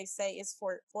and they say it's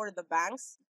for the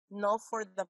banks, not for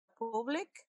the public.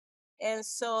 And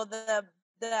so the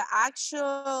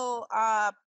actual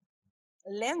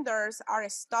lenders are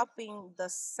stopping the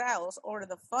sales or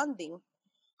the funding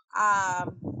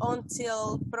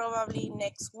until probably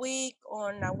next week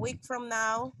or a week from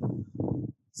now.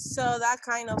 So that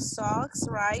kind of sucks,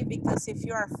 right? Because if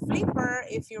you're a flipper,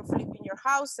 if you're flipping your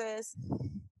houses,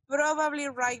 probably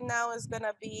right now is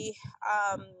gonna be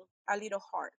a little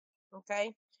hard,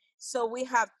 okay? So we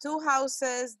have two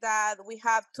houses that we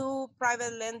have two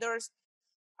private lenders.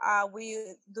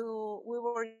 We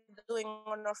were doing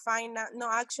on our finance. No,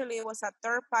 actually it was a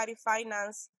third party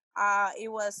finance. It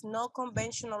was no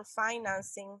conventional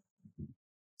financing.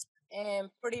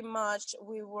 And pretty much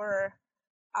we were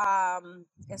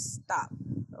stopped,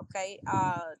 okay?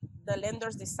 The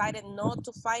lenders decided not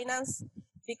to finance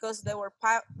because they were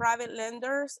private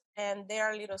lenders and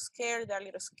they're a little scared, they're a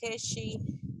little sketchy.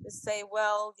 They say,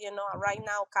 well, you know, right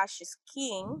now cash is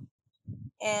king,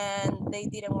 and they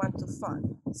didn't want to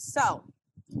fund. So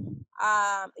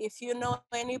if you know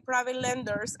any private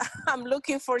lenders, I'm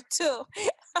looking for two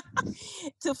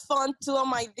to fund two of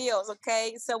my deals,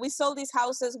 okay? So we sold these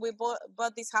houses, we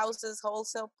bought these houses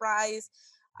wholesale price,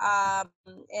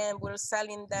 and we're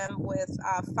selling them with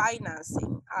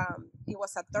financing. It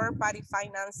was a third party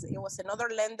finance, it was another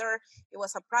lender, it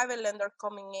was a private lender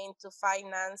coming in to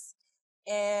finance,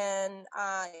 and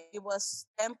it was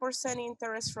 10%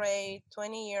 interest rate,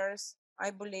 20 years,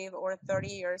 I believe, or 30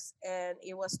 years, and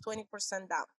it was 20%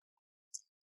 down.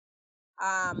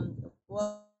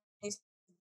 Well, these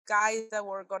guys that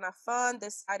were gonna fund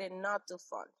decided not to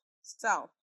fund. So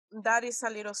that is a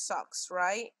little sucks,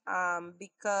 right?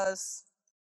 Because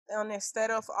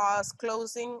instead of us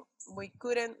closing, we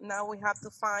couldn't. Now we have to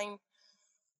find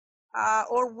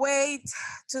or wait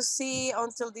to see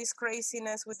until this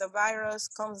craziness with the virus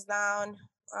comes down,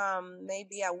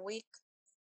 maybe a week,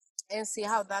 and see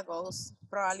how that goes.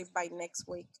 Probably by next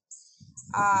week,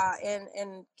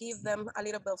 and give them a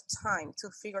little bit of time to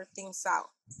figure things out.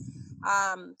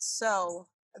 So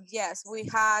yes, we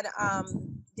had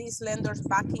these lenders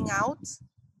backing out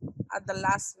at the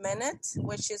last minute,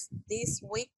 which is this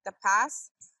week, the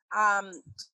past, um,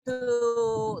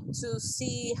 to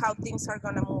see how things are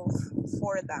gonna move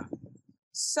for them.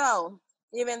 So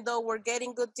even though we're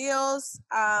getting good deals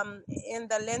in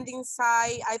the lending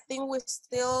side, I think we're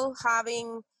still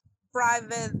having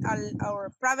private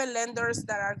or private lenders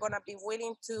that are gonna be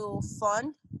willing to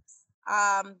fund,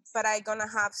 but I'm gonna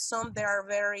have some that are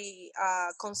very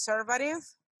conservative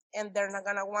and they're not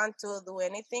gonna want to do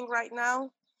anything right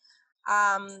now.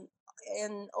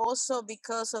 And also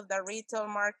because of the retail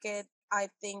market, I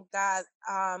think that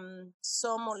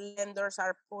some lenders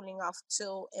are pulling off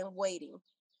too and waiting.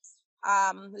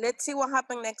 Let's see what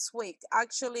happened next week.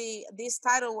 Actually, this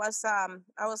title was, I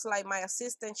was like, my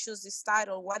assistant chose this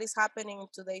title, what is happening in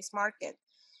today's market?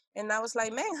 And I was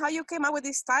like, man, how you came up with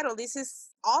this title? This is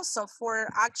awesome for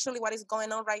actually what is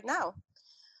going on right now.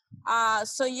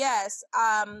 So yes,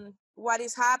 what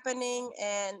is happening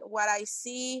and what I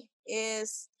see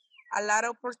is a lot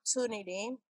of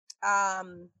opportunity.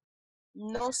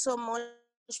 Not so much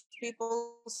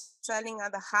people selling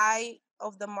at the high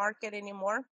of the market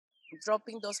anymore,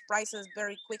 dropping those prices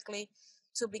very quickly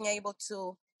to being able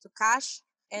to cash.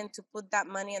 and to put that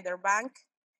money in their bank.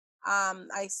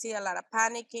 I see a lot of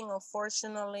panicking,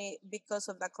 unfortunately, because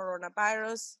of the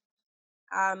coronavirus.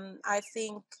 I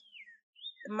think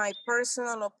my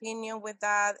personal opinion with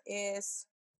that is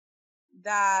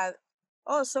that,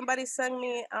 oh, somebody sent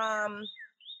me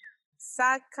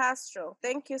Zach Castro.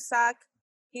 Thank you, Zach.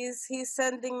 He's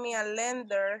sending me a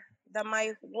lender that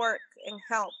might work and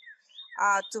help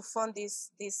to fund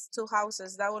these two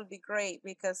houses. That will be great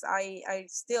because I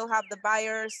still have the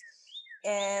buyers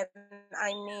and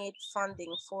I need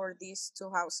funding for these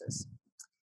two houses.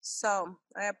 So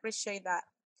I appreciate that.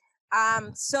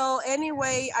 So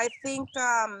anyway, I think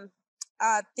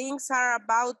things are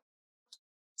about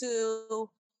to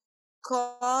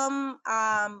come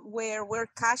where we're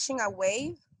cashing a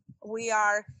wave. We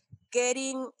are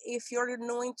getting, if you're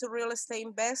new into real estate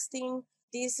investing,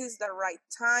 this is the right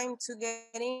time to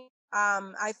get in.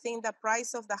 I think the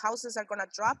price of the houses are gonna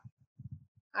drop.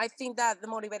 I think that the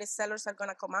motivated sellers are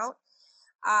gonna come out.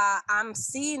 I'm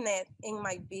seeing it in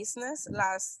my business.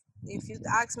 If you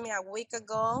asked me a week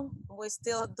ago, we're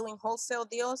still doing wholesale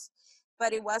deals,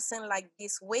 but it wasn't like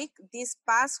this week. This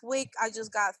past week, I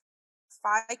just got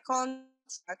 5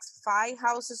 contracts, 5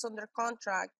 houses under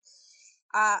contract.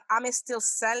 I'm still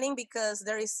selling because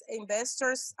there is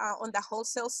investors on the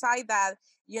wholesale side that,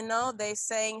 they're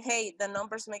saying, hey, the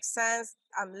numbers make sense.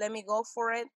 Let me go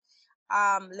for it.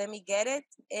 Let me get it.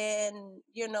 And,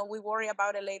 we worry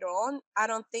about it later on. I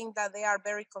don't think that they are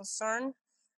very concerned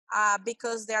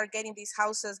because they are getting these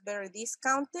houses very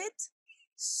discounted.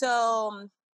 So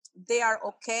they are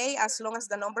okay as long as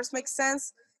the numbers make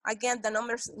sense. Again, the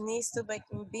numbers needs to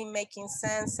be making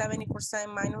sense. 70%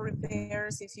 minor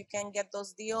repairs. If you can get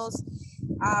those deals,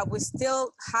 we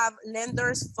still have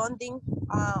lenders funding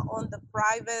on the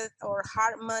private or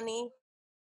hard money.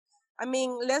 I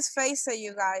mean, let's face it,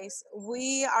 you guys,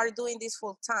 we are doing this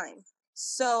full time.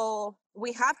 So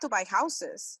we have to buy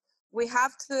houses. We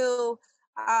have to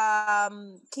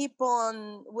keep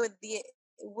on with the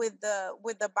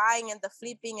buying and the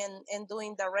flipping and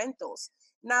doing the rentals.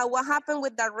 Now, what happened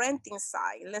with the renting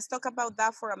side? Let's talk about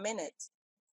that for a minute.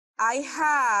 I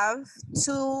have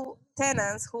 2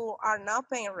 tenants who are not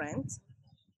paying rent.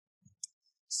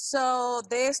 So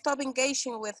they stopped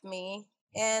engaging with me,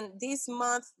 and this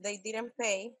month they didn't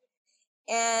pay.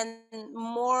 And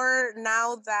more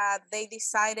now that they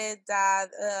decided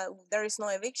that there is no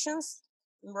evictions,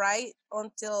 right,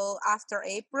 until after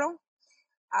April,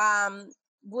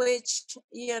 which,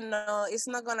 is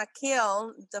not going to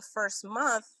kill the first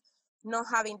month, not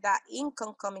having that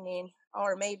income coming in,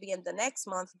 or maybe in the next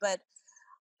month. But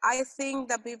I think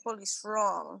that people is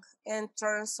wrong in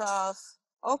terms of,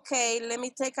 okay, let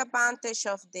me take advantage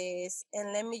of this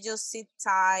and let me just sit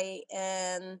tight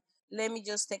and let me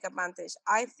just take advantage.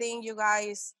 I think, you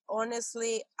guys,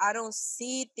 honestly, I don't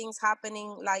see things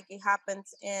happening like it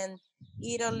happens in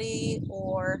Italy,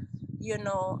 or,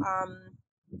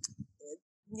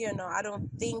 I don't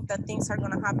think that things are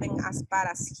going to happen as bad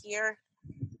as here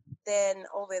than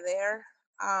over there.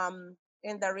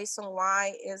 And the reason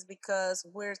why is because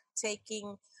we're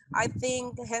taking, I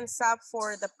think, hands up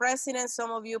for the president.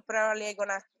 Some of you probably are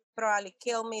gonna probably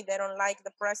kill me. They don't like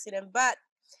the president, but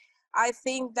I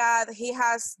think that he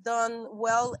has done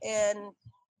well in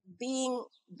being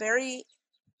very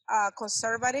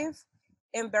conservative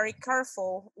and very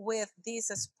careful with this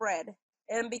spread.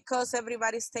 And because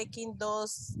everybody's taking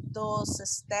those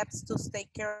steps to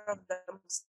take care of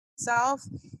themselves,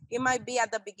 it might be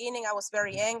at the beginning I was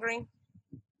very angry.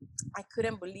 I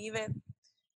couldn't believe it.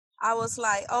 I was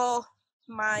like, oh,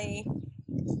 my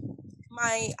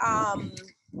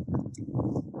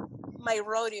my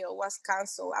rodeo was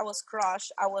canceled. I was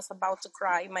crushed. I was about to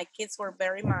cry. My kids were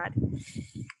very mad.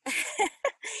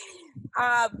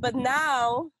 But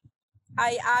now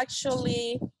I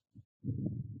actually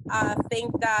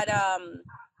think that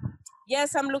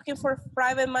yes, I'm looking for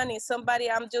private money.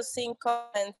 I'm just seeing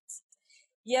comments.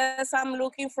 Yes, I'm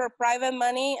looking for private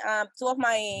money. 2 of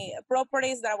my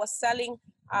properties that I was selling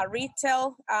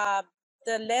retail,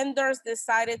 the lenders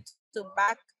decided to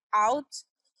back out,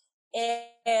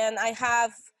 and I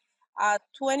have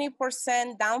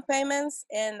 20% down payments,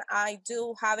 and I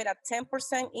do have it at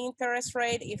 10% interest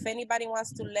rate. If anybody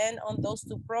wants to lend on those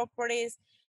 2 properties,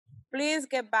 please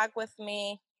get back with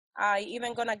me. I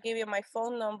even gonna give you my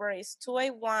phone number. It's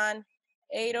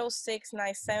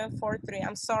 281-806-9743.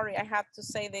 I'm sorry, I have to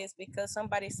say this because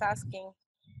somebody's asking.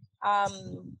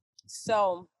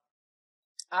 So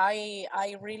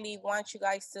I really want you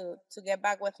guys to get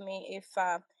back with me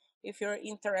if you're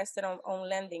interested on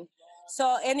lending.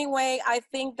 So anyway, I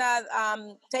think that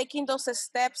taking those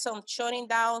steps on shutting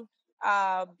down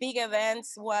big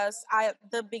events was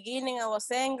the beginning. I was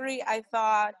angry. I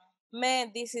thought,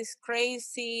 man, this is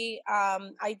crazy.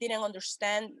 I didn't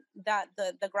understand that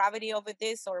the gravity of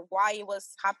this or why it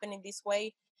was happening this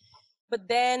way. But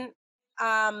then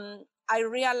I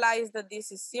realized that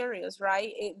this is serious,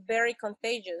 right? Very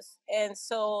contagious. And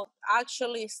so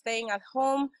actually staying at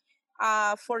home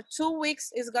for 2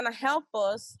 weeks is gonna help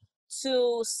us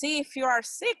to see if you are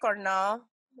sick or not,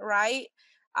 right?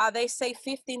 They say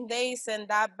 15 days and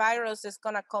that virus is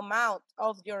gonna come out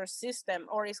of your system,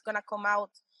 or it's gonna come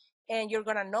out and you're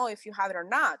gonna know if you have it or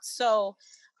not. So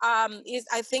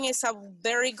I think it's a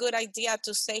very good idea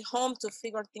to stay home to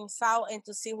figure things out and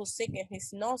to see who's sick and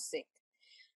who's not sick.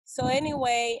 So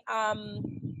anyway,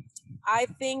 I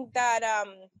think that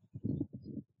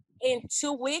in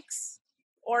 2 weeks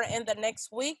or in the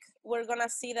next week, we're gonna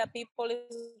see that people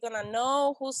is gonna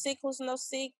know who's sick, who's not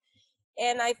sick.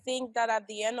 And I think that at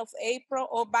the end of April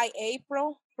or by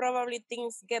April, probably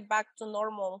things get back to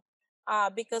normal.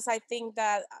 Because I think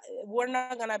that we're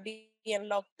not gonna be in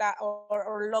lockdown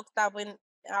or locked up in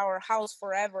our house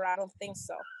forever. I don't think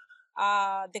so.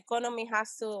 The economy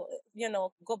has to,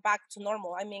 go back to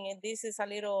normal. I mean, this is a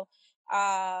little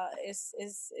is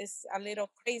a little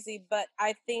crazy, but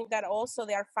I think that also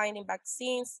they are finding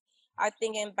vaccines. I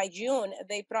think by June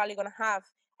they probably gonna have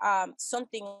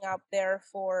something out there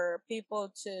for people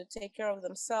to take care of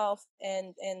themselves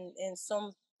and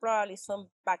some probably some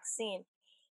vaccine.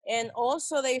 And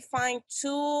also they find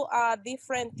two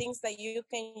different things that you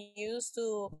can use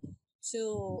to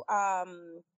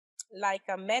like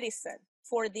a medicine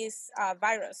for this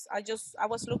virus. I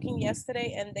was looking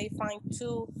yesterday and they find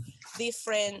two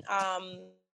different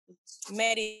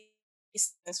medicines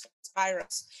for this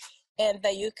virus and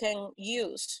that you can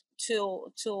use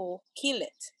to kill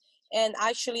it. And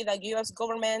actually the US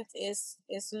government is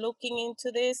looking into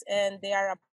this and they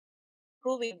are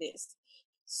approving this.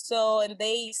 So, and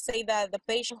they say that the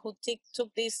patient who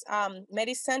took this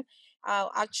medicine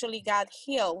actually got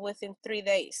healed within 3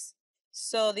 days.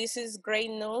 So this is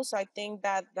great news. I think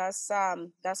that that's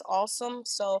awesome.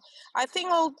 So I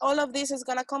think all of this is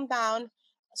gonna come down.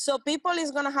 So people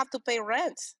is gonna have to pay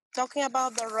rent. Talking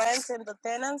about the rent and the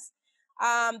tenants,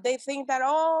 they think that,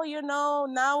 oh,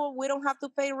 now we don't have to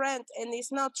pay rent, and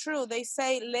it's not true. They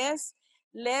say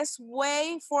let's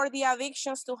wait for the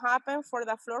evictions to happen, for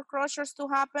the foreclosures to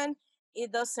happen.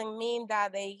 It doesn't mean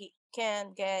that they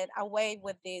can get away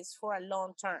with this for a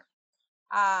long term.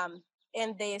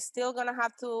 And they still gonna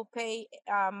have to pay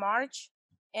March,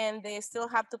 and they still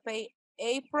have to pay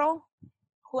April.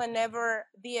 Whenever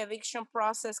the eviction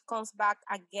process comes back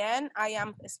again, I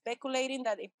am speculating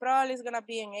that it probably is gonna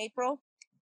be in April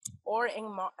or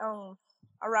in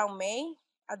around May,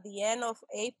 at the end of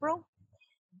April.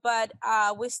 But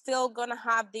we're still gonna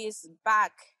have this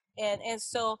back, and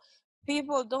so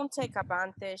people don't take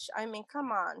advantage. I mean,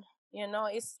 come on,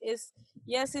 it's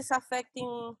yes, it's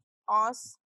affecting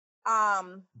us,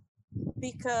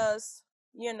 because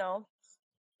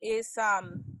it's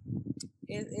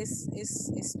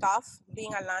it's tough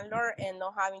being a landlord and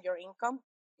not having your income.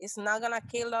 It's not gonna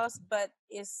kill us, but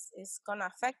it's gonna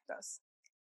affect us.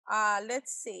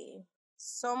 Let's see.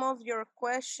 Some of your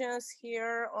questions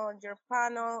here on your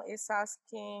panel is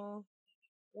asking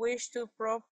which two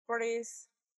properties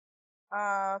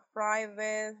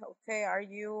private. Okay, are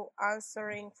you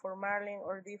answering for Marilyn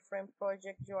or different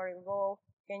project you are involved?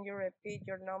 Can you repeat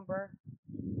your number?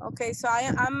 Okay, so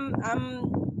I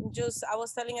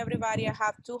was telling everybody I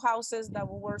have two houses that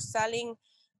we were selling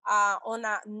on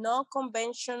a non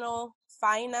conventional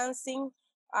financing.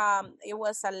 It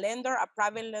was a lender, a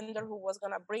private lender, who was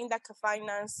gonna bring that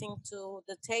financing to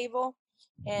the table,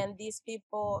 and these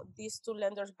two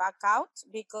lenders back out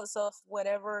because of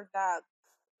whatever the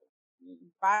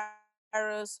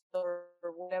virus or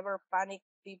whatever panic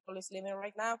people is living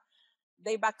right now.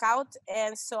 They back out,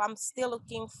 and so I'm still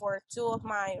looking for two of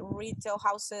my retail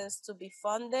houses to be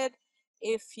funded.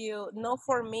 If you know,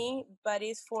 for me, but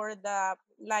it's for the,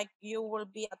 like, you will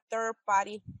be a third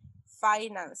party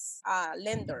finance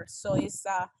lender. So it's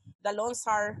the loans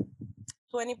are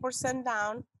 20%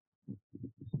 down.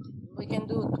 We can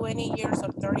do 20 years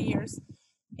or 30 years,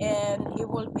 and it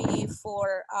will be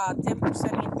for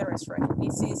 10% interest rate.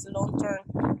 This is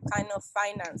long-term kind of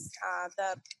finance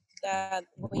that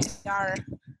we are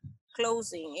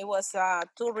closing. It was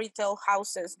two retail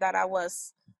houses that I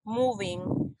was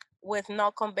moving with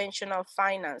no conventional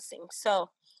financing.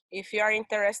 So if you are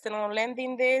interested in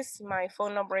lending this, my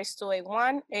phone number is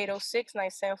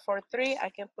 281-806-9743. I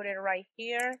can put it right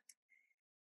here,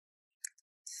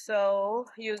 so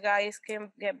you guys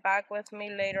can get back with me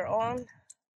later on.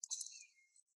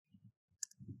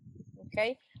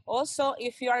 Okay. Also,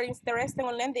 if you are interested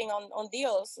in lending on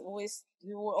deals, we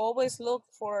will always look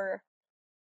for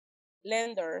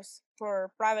lenders, for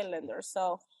private lenders.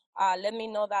 So let me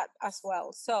know that as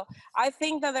well. So I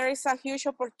think that there is a huge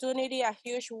opportunity, a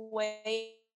huge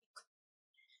way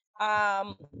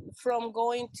from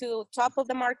going to top of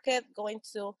the market, going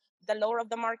to the lower of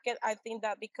the market. I think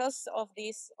that because of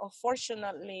this,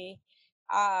 unfortunately,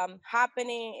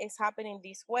 is happening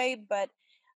this way. But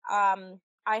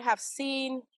I have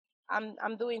seen,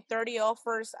 I'm doing 30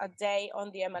 offers a day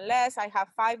on the MLS. I have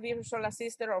 5 virtual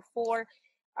assistants or 4.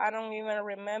 I don't even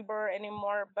remember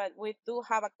anymore, but we do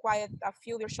have a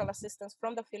few virtual assistants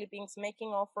from the Philippines making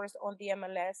offers on the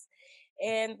MLS.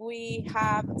 And we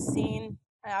have seen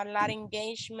a lot of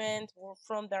engagement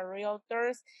from the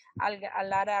realtors, a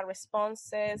lot of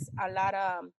responses, a lot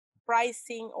of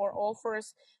pricing or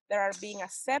offers that are being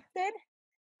accepted.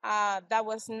 That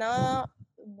was not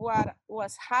what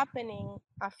was happening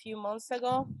a few months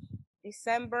ago.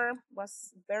 December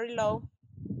was very low.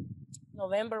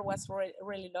 November was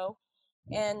really low.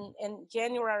 And in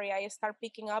January, I start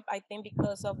picking up, I think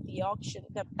because of the auction,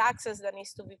 the taxes that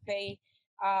needs to be paid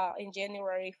in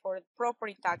January for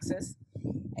property taxes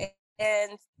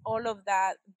and all of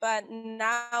that. But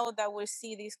now that we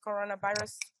see this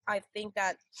coronavirus, I think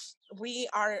that we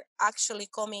are actually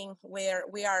coming where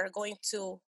we are going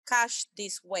to catch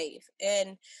this wave,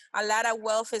 and a lot of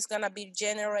wealth is going to be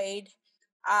generated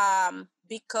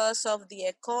because of the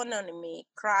economy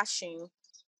crashing,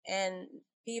 and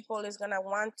people is going to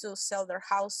want to sell their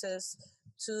houses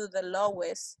to the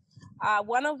lowest.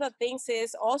 One of the things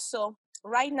is also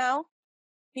right now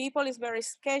people is very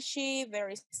sketchy,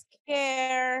 very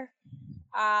scared.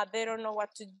 They don't know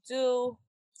what to do.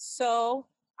 So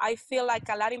I feel like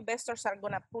a lot of investors are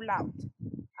gonna pull out,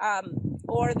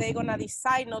 or they're gonna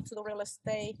decide not to do real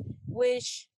estate,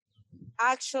 which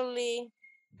actually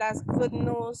that's good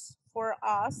news for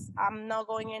us. I'm not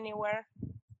going anywhere.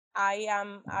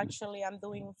 I'm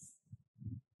doing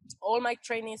all my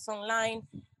trainings online.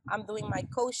 I'm doing my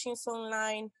coachings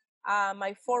online.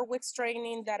 My 4 weeks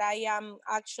training that I am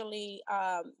actually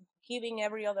giving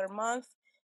every other month.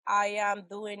 I am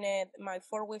doing it. My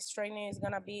 4 weeks training is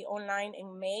gonna be online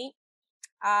in May.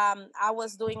 I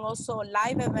was doing also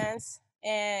live events,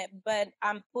 but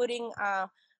I'm putting a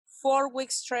 4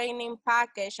 weeks training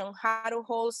package on how to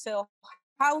wholesale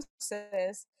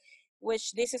houses,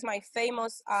 which this is my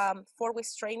famous 4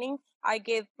 weeks training. I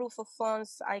give proof of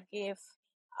funds, I give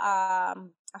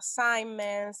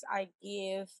assignments, I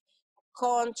give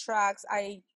contracts,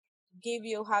 I give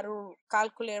you how to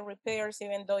calculate repairs,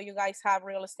 even though you guys have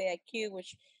real estate IQ,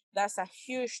 which that's a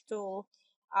huge tool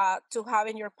to have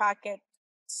in your pocket.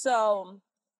 So,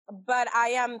 but I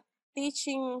am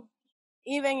teaching,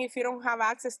 even if you don't have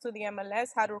access to the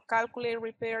MLS, how to calculate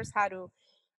repairs, how to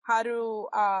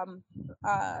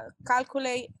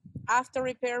calculate after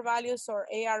repair values or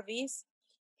ARVs,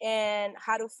 and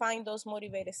how to find those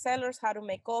motivated sellers, how to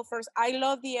make offers. I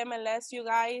love the MLS, you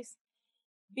guys,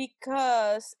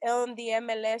 because on the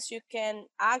MLS you can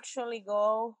actually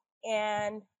go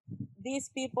and these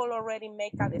people already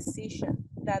make a decision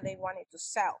that they wanted to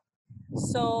sell.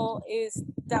 So is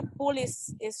the pool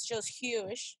is just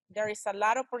huge. There is a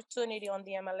lot of opportunity on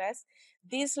the MLS.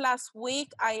 This last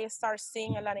week I start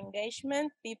seeing a lot of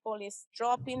engagement. People is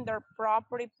dropping their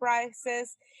property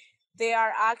prices. They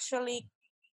are actually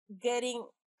getting,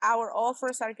 our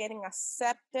offers are getting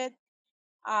accepted.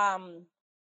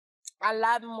 A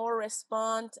lot more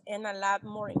response and a lot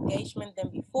more engagement than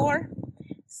before.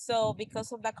 So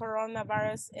because of the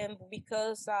coronavirus and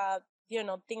because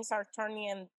things are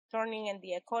turning in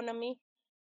the economy,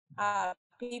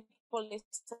 people is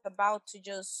about to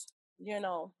just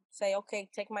say, okay,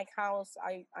 take my house.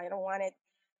 I don't want it.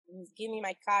 Give me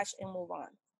my cash and move on.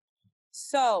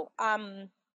 So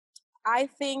I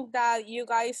think that you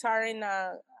guys are in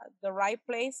the right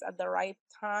place at the right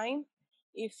time.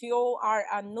 If you are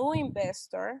a new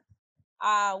investor,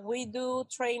 we do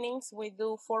trainings, we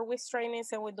do 4 weeks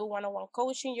trainings, and we do one-on-one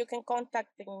coaching. You can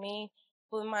contact me,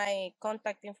 put my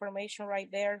contact information right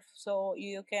there so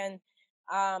you can,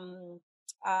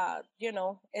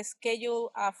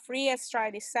 schedule a free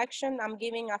strategy section. I'm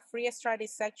giving a free strategy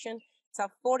section. It's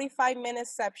a 45-minute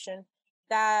section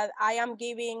that I am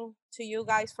giving to you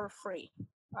guys for free.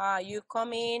 You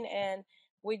come in and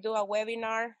we do a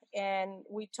webinar and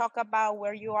we talk about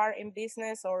where you are in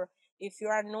business, or if you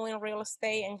are new in real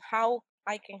estate, and how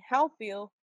I can help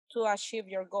you to achieve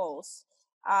your goals.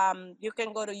 You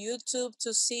can go to YouTube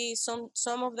to see some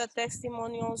of the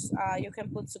testimonials. You can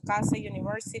put Sukasa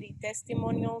University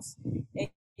testimonials.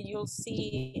 And you'll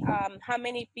see how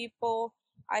many people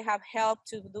I have helped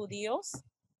to do deals.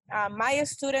 My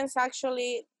students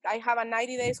actually, I have a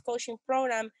 90 days coaching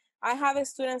program. I have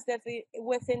students that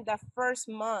within the first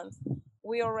month,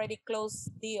 we already close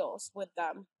deals with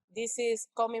them. This is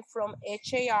coming from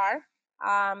HAR.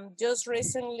 Just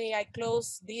recently, I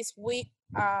closed this week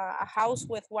a house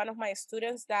with one of my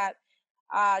students that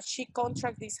she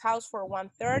contract this house for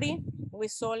 130. We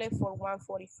sold it for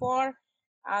 144.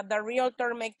 The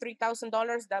realtor make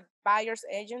 $3,000. The buyer's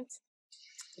agent,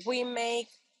 we make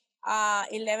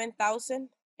 11,000,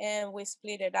 and we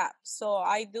split it up. So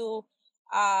I do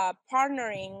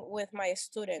partnering with my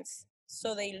students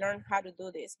so they learn how to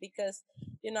do this, because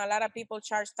a lot of people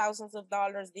charge thousands of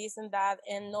dollars, this and that,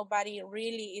 and nobody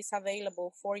really is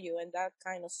available for you, and that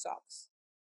kind of sucks.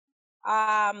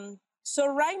 So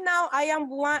right now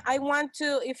I want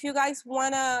to, if you guys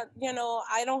wanna,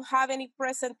 I don't have any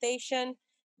presentation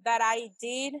that I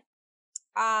did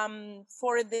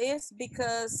for this,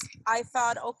 because I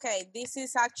thought, okay, this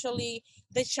is actually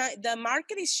the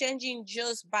market is changing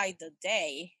just by the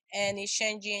day, and it's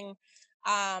changing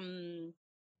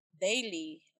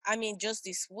daily. I mean, just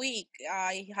this week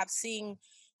I have seen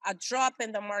a drop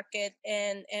in the market,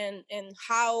 and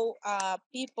how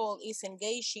people is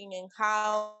engaging, and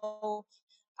how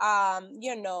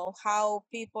how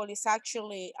people is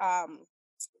actually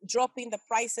dropping the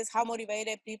prices, how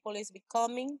motivated people is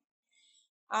becoming.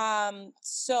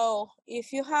 So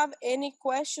if you have any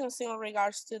questions in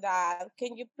regards to that,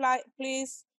 can you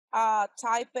please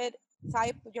type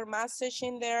your message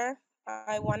in there?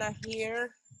 I want to hear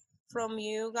from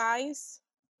you guys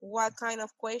what kind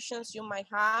of questions you might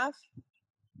have.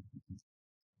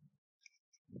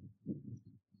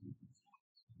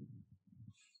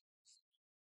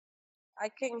 I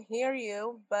can hear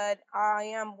you, but I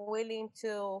am willing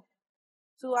to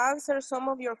answer some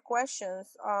of your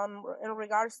questions in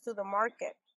regards to the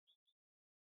market.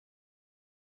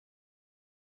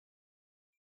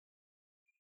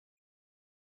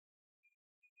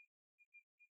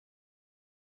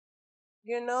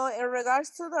 In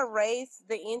regards to the rates,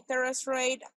 the interest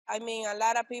rate, I mean, a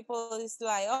lot of people is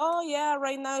like, oh yeah,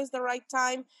 right now is the right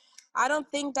time. I don't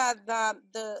think that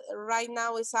the right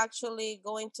now is actually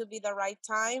going to be the right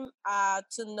time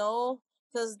to know,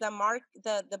 because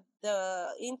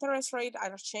the interest rate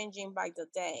are changing by the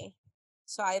day.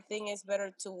 So I think it's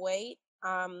better to wait.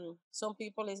 Some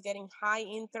people is getting high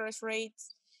interest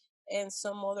rates, and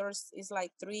some others is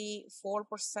like 3-4%,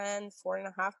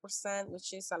 4.5%,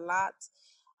 which is a lot.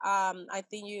 I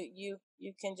think you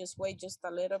can just wait just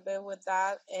a little bit with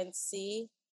that and see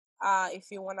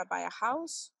if you want to buy a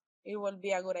house. It will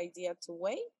be a good idea to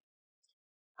wait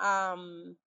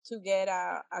to get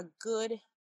a good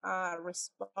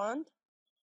response,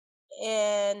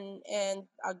 and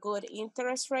a good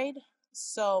interest rate.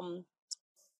 So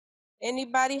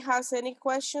anybody has any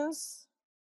questions?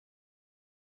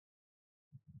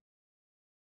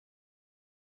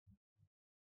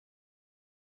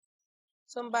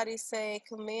 Somebody say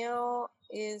Camille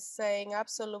is saying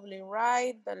absolutely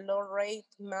right. The low rate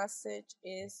message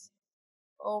is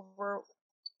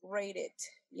overrated.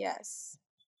 Yes.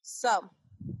 So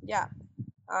yeah,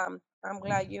 I'm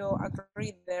glad you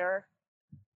agreed there.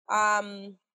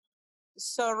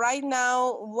 So right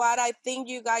now, what I think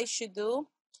you guys should do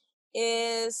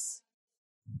is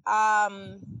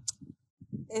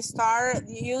start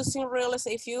using real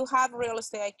estate. If you have real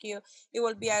estate IQ, it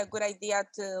will be a good idea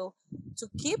to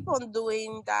keep on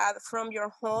doing that from your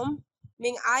home. I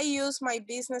mean, I use my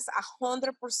business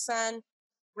 100%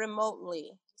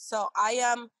 remotely. So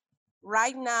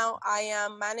right now I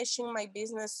am managing my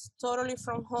business totally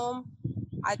from home.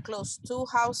 I closed 2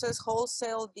 houses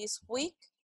wholesale this week,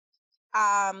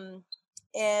 and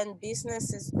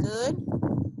business is good.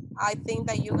 I think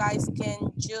that you guys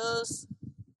can just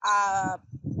uh,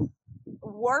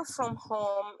 work from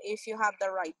home if you have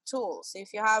the right tools.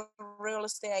 If you have real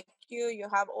estate IQ, you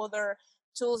have other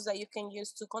tools that you can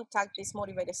use to contact these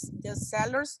motivated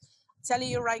sellers. Telling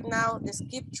you right now, the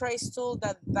skip trace tool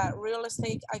that real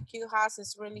estate IQ has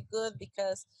is really good,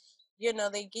 because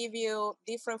they give you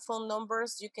different phone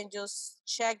numbers. You can just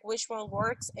check which one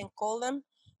works and call them.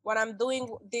 What I'm doing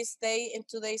this day in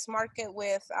today's market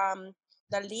with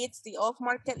the leads, the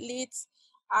off-market leads,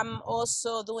 I'm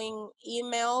also doing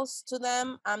emails to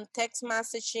them. I'm text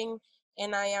messaging,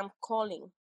 and I am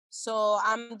calling. So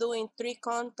I'm doing 3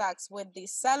 contacts with the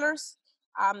sellers.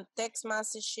 I'm text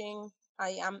messaging,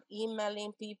 I am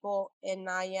emailing people, and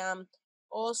I am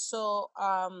also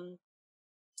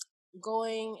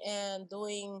going and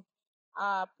doing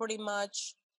pretty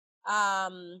much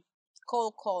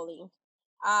cold calling.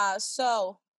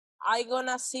 So I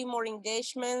gonna see more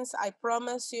engagements. I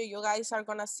promise you, you guys are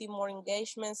gonna see more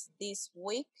engagements this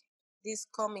week, this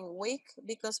coming week,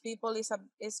 because people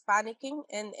is panicking,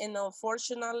 and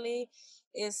unfortunately,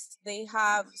 is they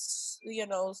have, you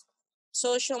know,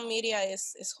 social media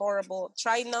is horrible.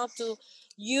 Try not to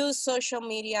use social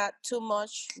media too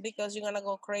much because you're gonna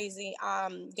go crazy,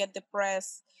 get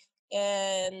depressed,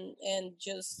 and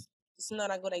just it's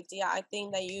not a good idea. I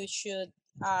think that you should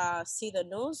see the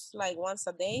news like once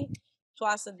a day,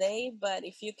 twice a day. But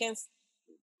if you can,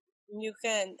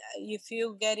 if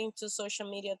you get into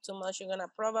social media too much, you're gonna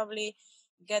probably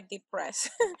get depressed.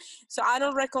 So I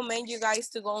don't recommend you guys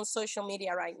to go on social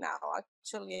media right now.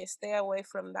 Actually, stay away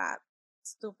from that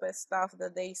stupid stuff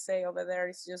that they say over there.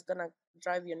 It's just gonna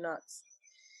drive you nuts.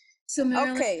 So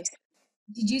Marilyn, Okay.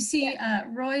 did you see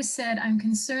Roy said, I'm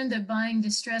concerned that buying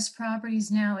distressed properties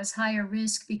now is higher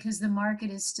risk because the market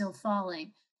is still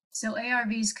falling. So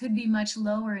ARVs could be much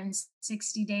lower in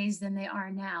 60 days than they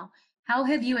are now. How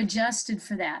have you adjusted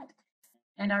for that?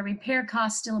 And are repair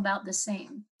costs still about the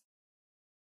same?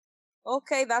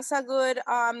 Okay, that's a good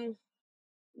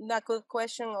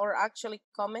question, or actually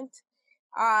comment.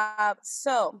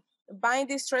 So buying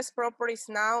distressed properties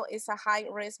now is a high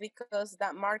risk because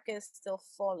that market is still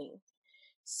falling.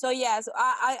 So yes,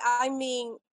 I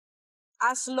mean,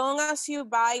 as long as you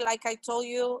buy, like I told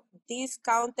you,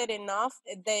 discounted enough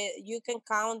that you can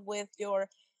count with your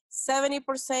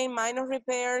 70% minor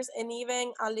repairs and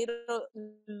even a little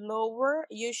lower,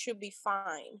 you should be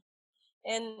fine.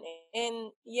 and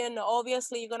and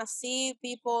obviously you're gonna see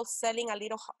people selling a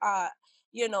little,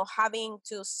 having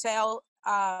to sell,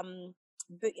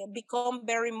 become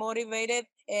very motivated,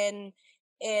 and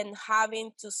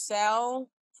having to sell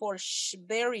for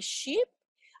very cheap.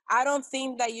 I don't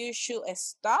think that you should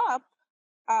stop,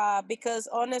 because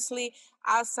honestly,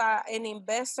 as an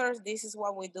investor, this is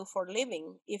what we do for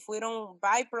living. If we don't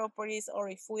buy properties, or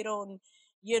if we don't,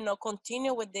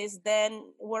 continue with this,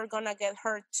 then we're gonna get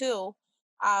hurt too,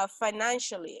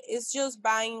 financially. It's just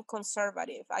buying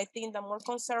conservative. I think the more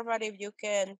conservative you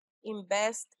can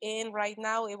invest in right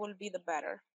now, it will be the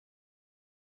better.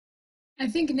 I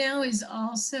think now is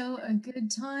also a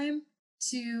good time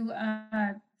to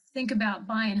think about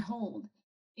buy and hold.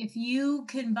 If you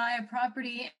can buy a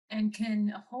property and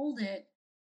can hold it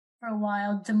for a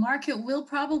while, the market will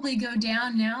probably go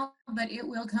down now, but it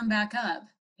will come back up.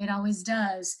 It always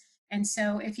does. And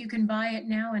so if you can buy it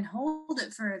now and hold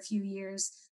it for a few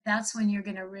years, that's when you're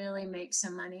going to really make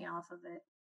some money off of it.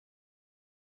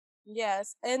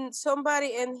 Yes, and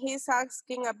somebody, and he's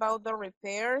asking about the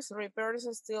repairs. Repairs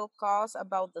still cost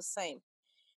about the same.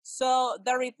 So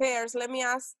the repairs, let me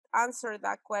answer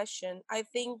that question. I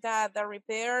think that the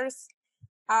repairs,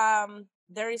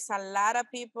 there is a lot of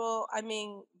people, I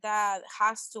mean, that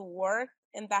has to work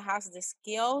and that has the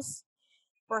skills.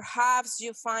 Perhaps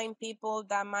you find people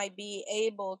that might be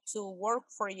able to work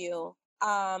for you,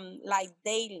 like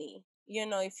daily.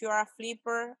 If you're a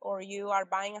flipper or you are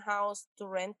buying a house to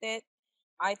rent it,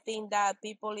 I think that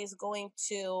people is going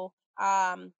to,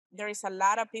 there is a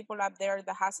lot of people up there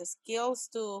that has the skills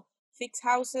to fix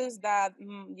houses, that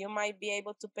you might be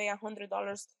able to pay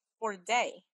 $100 per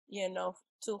day,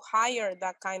 to hire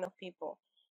that kind of people.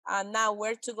 Now,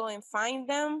 where to go and find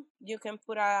them? You can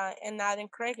put an ad in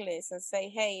Craigslist and say,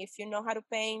 hey, if you know how to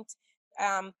paint,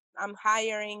 I'm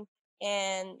hiring.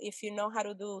 And if you know how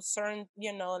to do certain,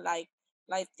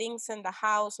 like things in the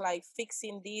house, like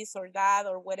fixing this or that,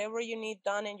 or whatever you need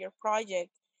done in your project.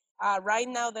 Right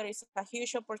now, there is a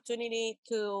huge opportunity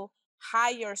to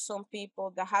hire some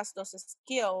people that has those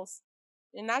skills.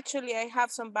 And actually, I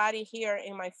have somebody here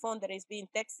in my phone that is being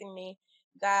texting me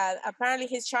that apparently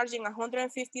he's charging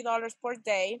 $150 per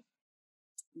day,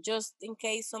 just in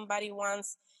case somebody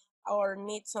wants or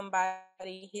needs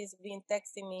somebody. He's been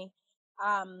texting me.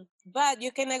 But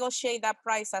you can negotiate that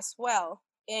price as well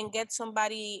and get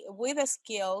somebody with the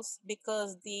skills,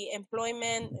 because the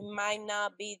employment might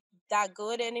not be that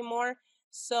good anymore.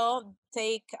 So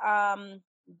take,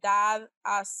 that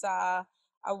as a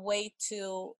way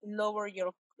to lower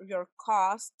your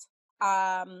cost,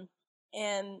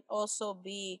 and also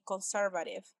be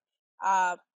conservative,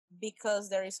 uh, because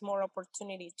there is more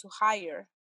opportunity to hire,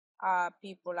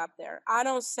 people up there. I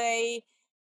don't say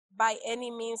by any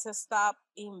means stop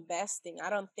investing. I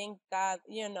don't think that,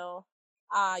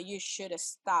 you should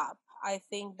stop. I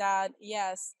think that,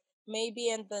 yes, maybe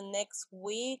in the next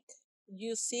week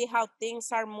you see how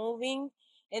things are moving,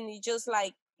 and you just,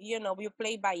 like, you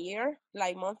play by ear,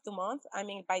 like month to month. I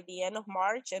mean, by the end of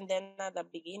March and then at the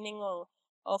beginning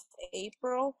of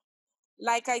April.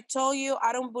 Like I told you,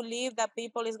 I don't believe that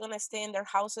people is going to stay in their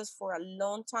houses for a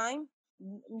long time.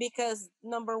 because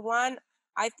number one,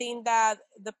 I think that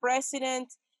the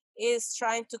president is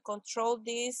trying to control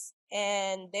this,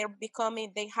 and they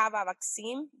have a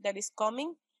vaccine that is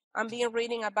coming. I'm being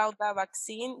reading about the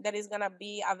vaccine that is gonna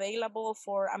be available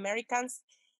for Americans,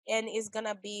 and it's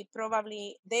gonna be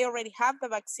probably, they already have the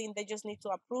vaccine, they just need to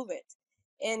approve it.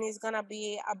 And it's gonna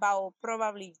be about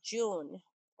probably June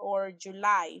or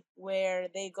July where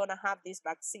they're gonna have this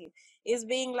vaccine. It's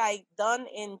being like done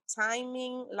in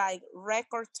timing, like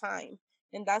record time.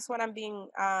 And that's what I'm being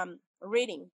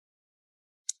reading.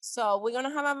 So we're gonna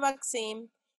have a vaccine,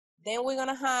 then we're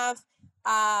gonna have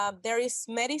there is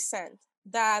medicine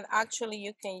that actually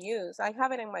you can use. I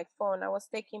have it in my phone. I was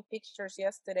taking pictures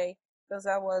yesterday because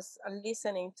I was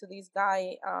listening to this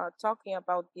guy talking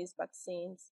about these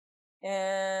vaccines,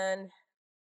 and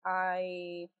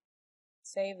I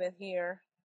save it here.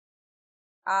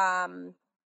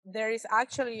 There is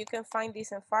actually, you can find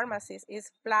this in pharmacies.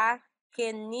 It's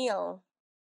Plaquenil,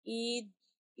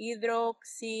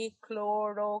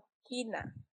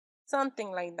 hydroxychloroquina,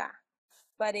 something like that.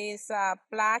 But it's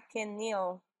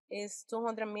Plaquenil. It's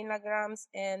 200 milligrams,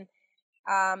 and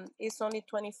it's only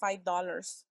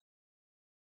 $25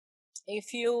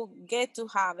 if you get to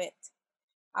have it.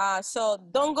 So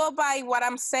don't go by what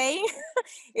I'm saying.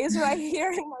 It's right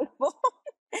here in my phone.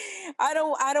 I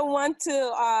don't want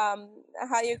to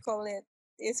how you call it.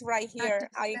 It's right here.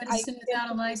 Medicine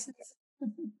without a license.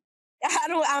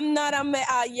 I'm not a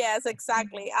yes,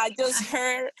 exactly. I just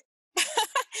heard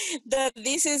that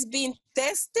this is being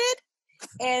tested,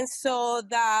 and so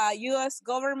the US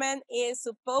government is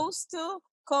supposed to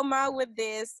come out with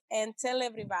this and tell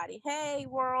everybody, hey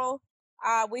world,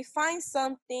 we find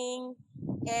something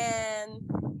and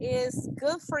it's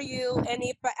good for you, and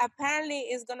it apparently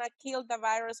is gonna kill the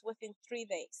virus within 3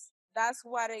 days. That's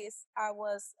what is I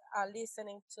was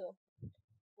listening to.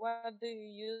 What do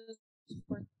you use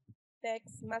for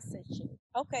text messaging?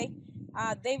 Okay,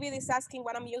 David is asking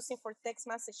what I'm using for text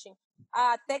messaging.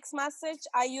 Text message,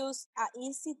 I use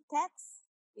Easy Text.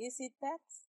 Easy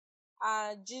Text.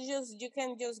 You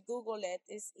can just Google it.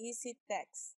 It's Easy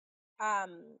Text,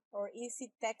 or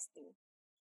Easy Texting.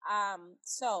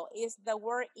 So it's the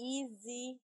word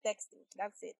easy texting.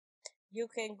 That's it. You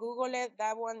can Google it.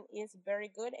 That one is very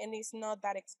good, and it's not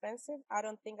that expensive. I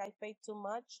don't think I paid too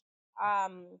much.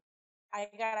 I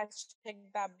gotta check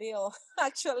that bill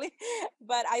actually,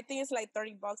 but I think it's like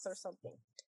 $30 or something.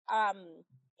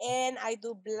 And I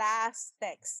do blast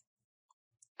text.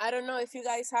 I don't know if you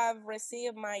guys have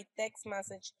received my text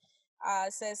message.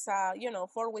 Says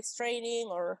 4 weeks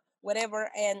training or whatever,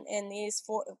 and is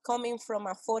for coming from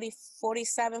a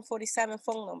 4747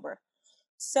 phone number.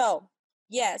 So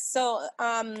yeah, so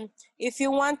if you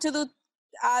want to do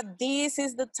this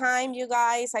is the time, you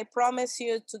guys. I promise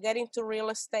you to get into real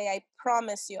estate. I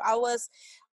promise you. I was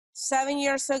 7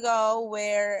 years ago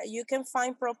where you can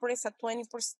find properties at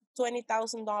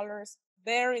 $20,000,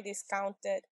 very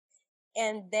discounted,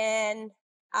 and then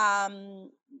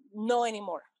no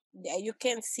anymore. Yeah, you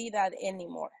can't see that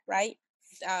anymore, right?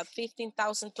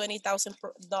 $15,000,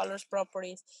 $20,000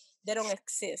 properties, they don't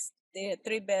exist. They're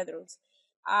 3 bedrooms.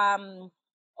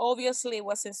 Obviously it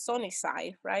was in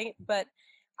Sunnyside, right? But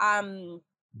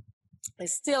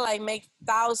still I make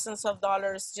thousands of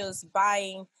dollars just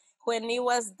buying when it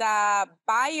was the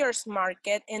buyer's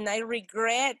market, and I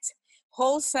regret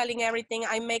wholesaling everything.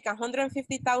 I make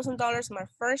 $150,000 my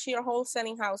first year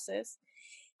wholesaling houses.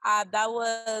 That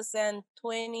was in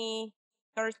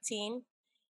 2013.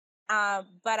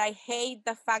 But I hate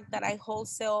the fact that I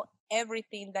wholesale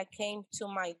everything that came to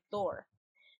my door.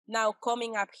 Now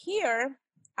coming up here,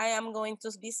 I am going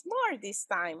to be smart this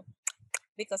time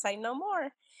because I know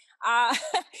more.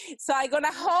 So I'm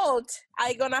gonna hold.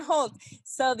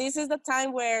 So this is the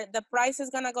time where the price is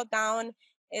gonna go down.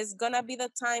 It's gonna be the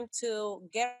time to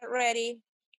get ready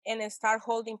and start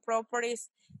holding properties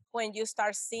when you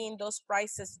start seeing those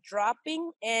prices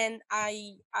dropping. And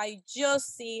I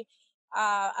just see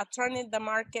a turn in the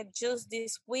market just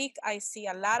this week. I see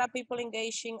a lot of people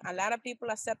engaging, a lot of people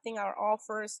accepting our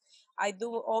offers. I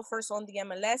do offers on the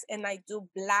MLS, and I do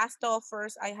blast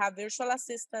offers. I have virtual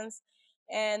assistants.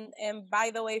 And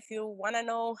by the way, if you want to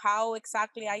know how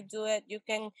exactly I do it, you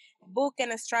can book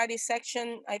in a strategy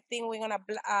section. I think we're going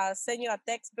to send you a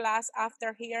text blast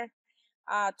after here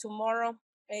tomorrow.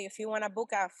 If you want to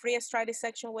book a free strategy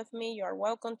section with me, you're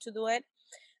welcome to do it.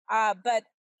 But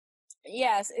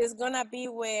yes, it's going to be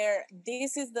where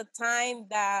this is the time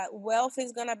that wealth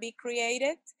is going to be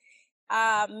created.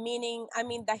 Meaning, I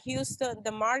mean,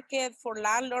 the market for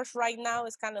landlords right now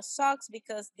is kind of sucks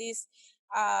because this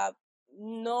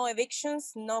no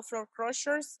evictions, no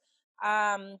foreclosures.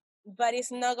 but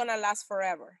it's not gonna last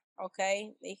forever.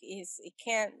 Okay, it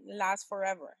can't last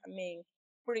forever. I mean,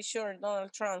 pretty sure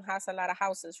Donald Trump has a lot of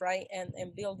houses, right,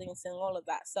 and buildings and all of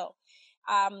that. So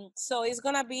it's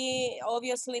gonna be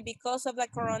obviously because of the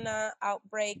corona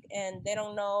outbreak, and they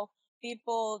don't know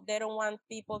people. They don't want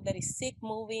people that is sick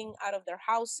moving out of their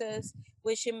houses,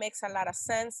 which it makes a lot of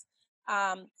sense.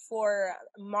 For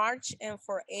March and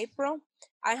for April,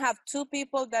 I have two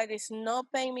people that is not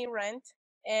paying me rent,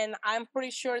 and I'm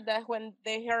pretty sure that when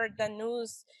they heard the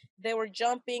news, they were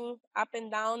jumping up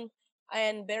and down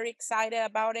and very excited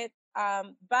about it.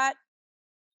 But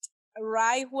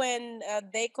right when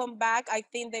they come back, I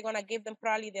think they're gonna give them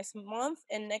probably this month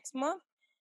and next month.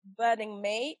 But in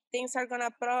May, things are gonna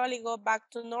probably go back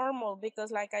to normal because,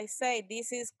 like I say,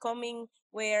 this is coming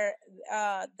where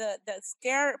the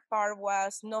scare part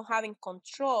was not having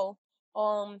control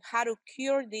on how to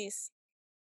cure this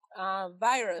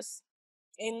virus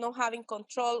and not having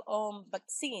control on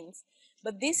vaccines.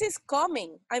 But this is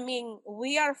coming. I mean,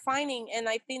 we are finding, and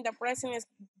I think the president is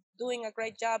doing a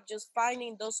great job just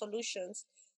finding those solutions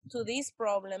to this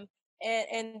problem,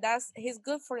 and that's he's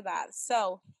good for that.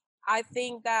 So I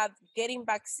think that getting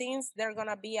vaccines, they're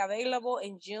gonna be available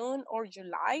in June or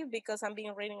July because I've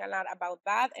been reading a lot about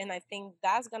that, and I think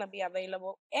that's gonna be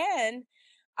available. And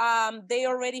they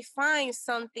already find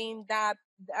something that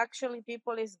actually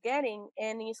people is getting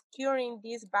and is curing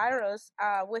this virus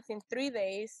within 3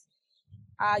 days.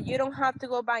 You don't have to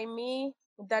go by me.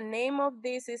 The name of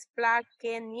this is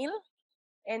Plaquenil,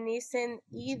 and it's an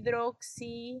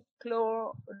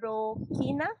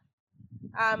hydroxychloroquina.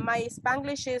 My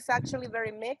Spanglish is actually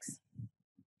very mixed.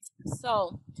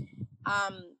 So,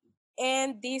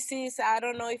 and this is, I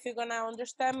don't know if you're gonna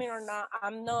understand me or not.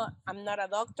 I'm not a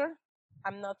doctor.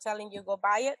 I'm not telling you go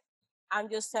buy it. I'm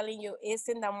just telling you it's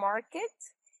in the market.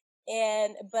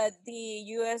 And but the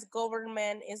US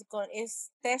government is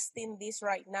testing this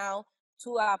right now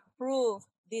to approve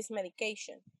this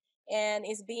medication, and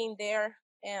it's being there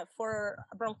for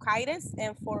bronchitis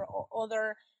and for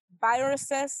other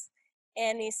viruses,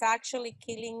 and it's actually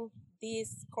killing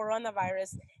this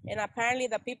coronavirus. And apparently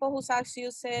the people who has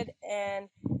used it and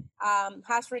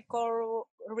has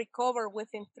recovered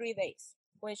within 3 days,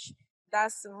 which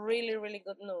that's really, really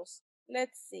good news.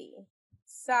 Let's see.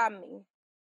 Sammy,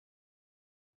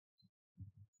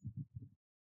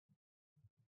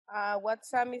 what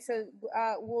Sammy says,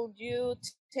 would you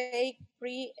take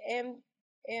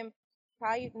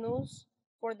preemptive news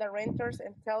for the renters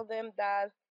and tell them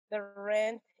that the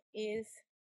rent is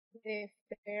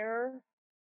deferred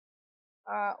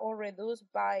or reduced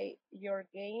by your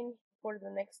gain for the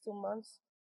next 2 months?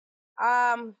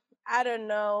 I don't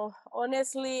know.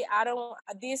 Honestly, I don't.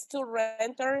 These two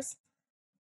renters,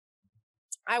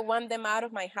 I want them out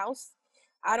of my house.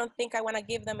 I don't think I want to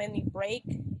give them any break,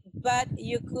 but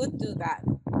you could do that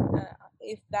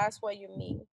if that's what you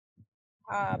mean.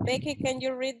 Becky, can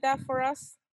you read that for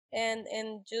us?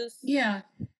 And just Yeah.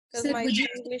 because Sid, my would you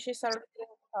English is already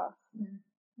tough.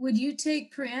 would you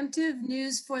take preemptive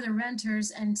news for the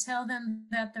renters and tell them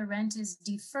that the rent is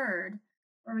deferred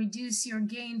or reduce your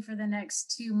gain for the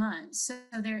next 2 months? So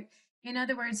they're, in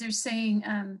other words, they're saying,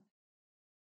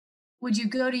 would you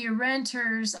go to your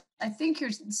renters? I think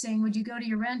you're saying, would you go to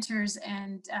your renters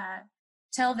and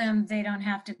tell them they don't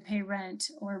have to pay rent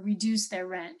or reduce their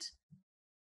rent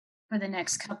for the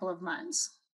next couple of months?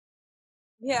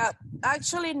 Yeah,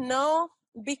 actually, no,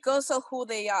 because of who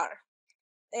they are.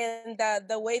 And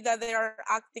the way that they are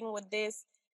acting with this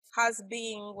has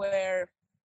been where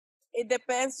it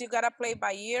depends. You got to play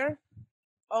by ear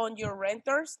on your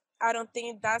renters. I don't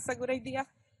think that's a good idea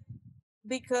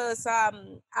because I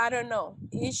don't know.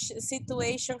 Each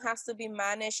situation has to be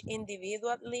managed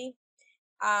individually.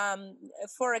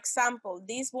 For example,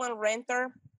 this one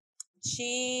renter,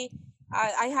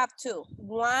 I have two.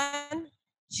 One,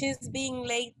 she's being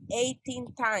late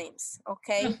 18 times.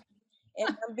 Okay,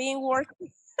 and I'm being working.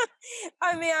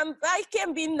 I mean, I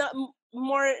can be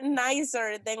more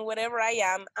nicer than whatever I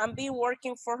am. I'm been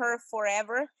working for her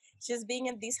forever. She's been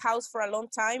in this house for a long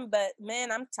time, but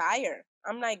man, I'm tired.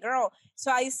 I'm like, girl.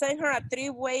 So I sent her a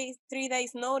 3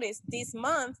 days notice this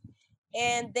month,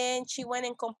 and then she went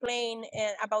and complained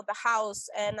about the house,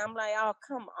 and I'm like, oh,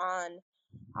 come on.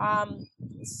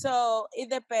 So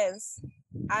it depends.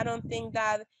 I don't think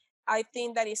that. I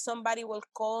think that if somebody will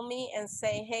call me and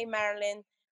say, hey, Marilyn,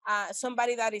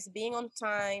 somebody that is being on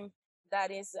time, that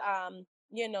is,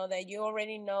 that you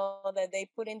already know that they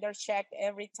put in their check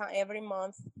every time, every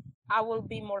month, I will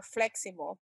be more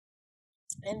flexible.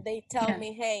 And they tell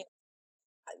me, hey,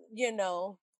 you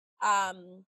know,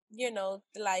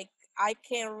 like I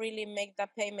can't really make the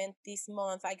payment this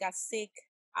month. I got sick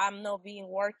I'm not being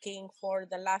working for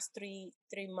the last three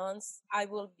months, I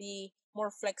will be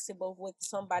more flexible with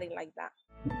somebody like that.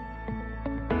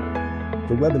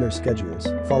 For webinar schedules,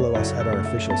 follow us at our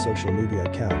official social media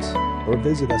accounts or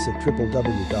visit us at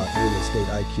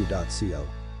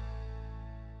www.realestateiq.co.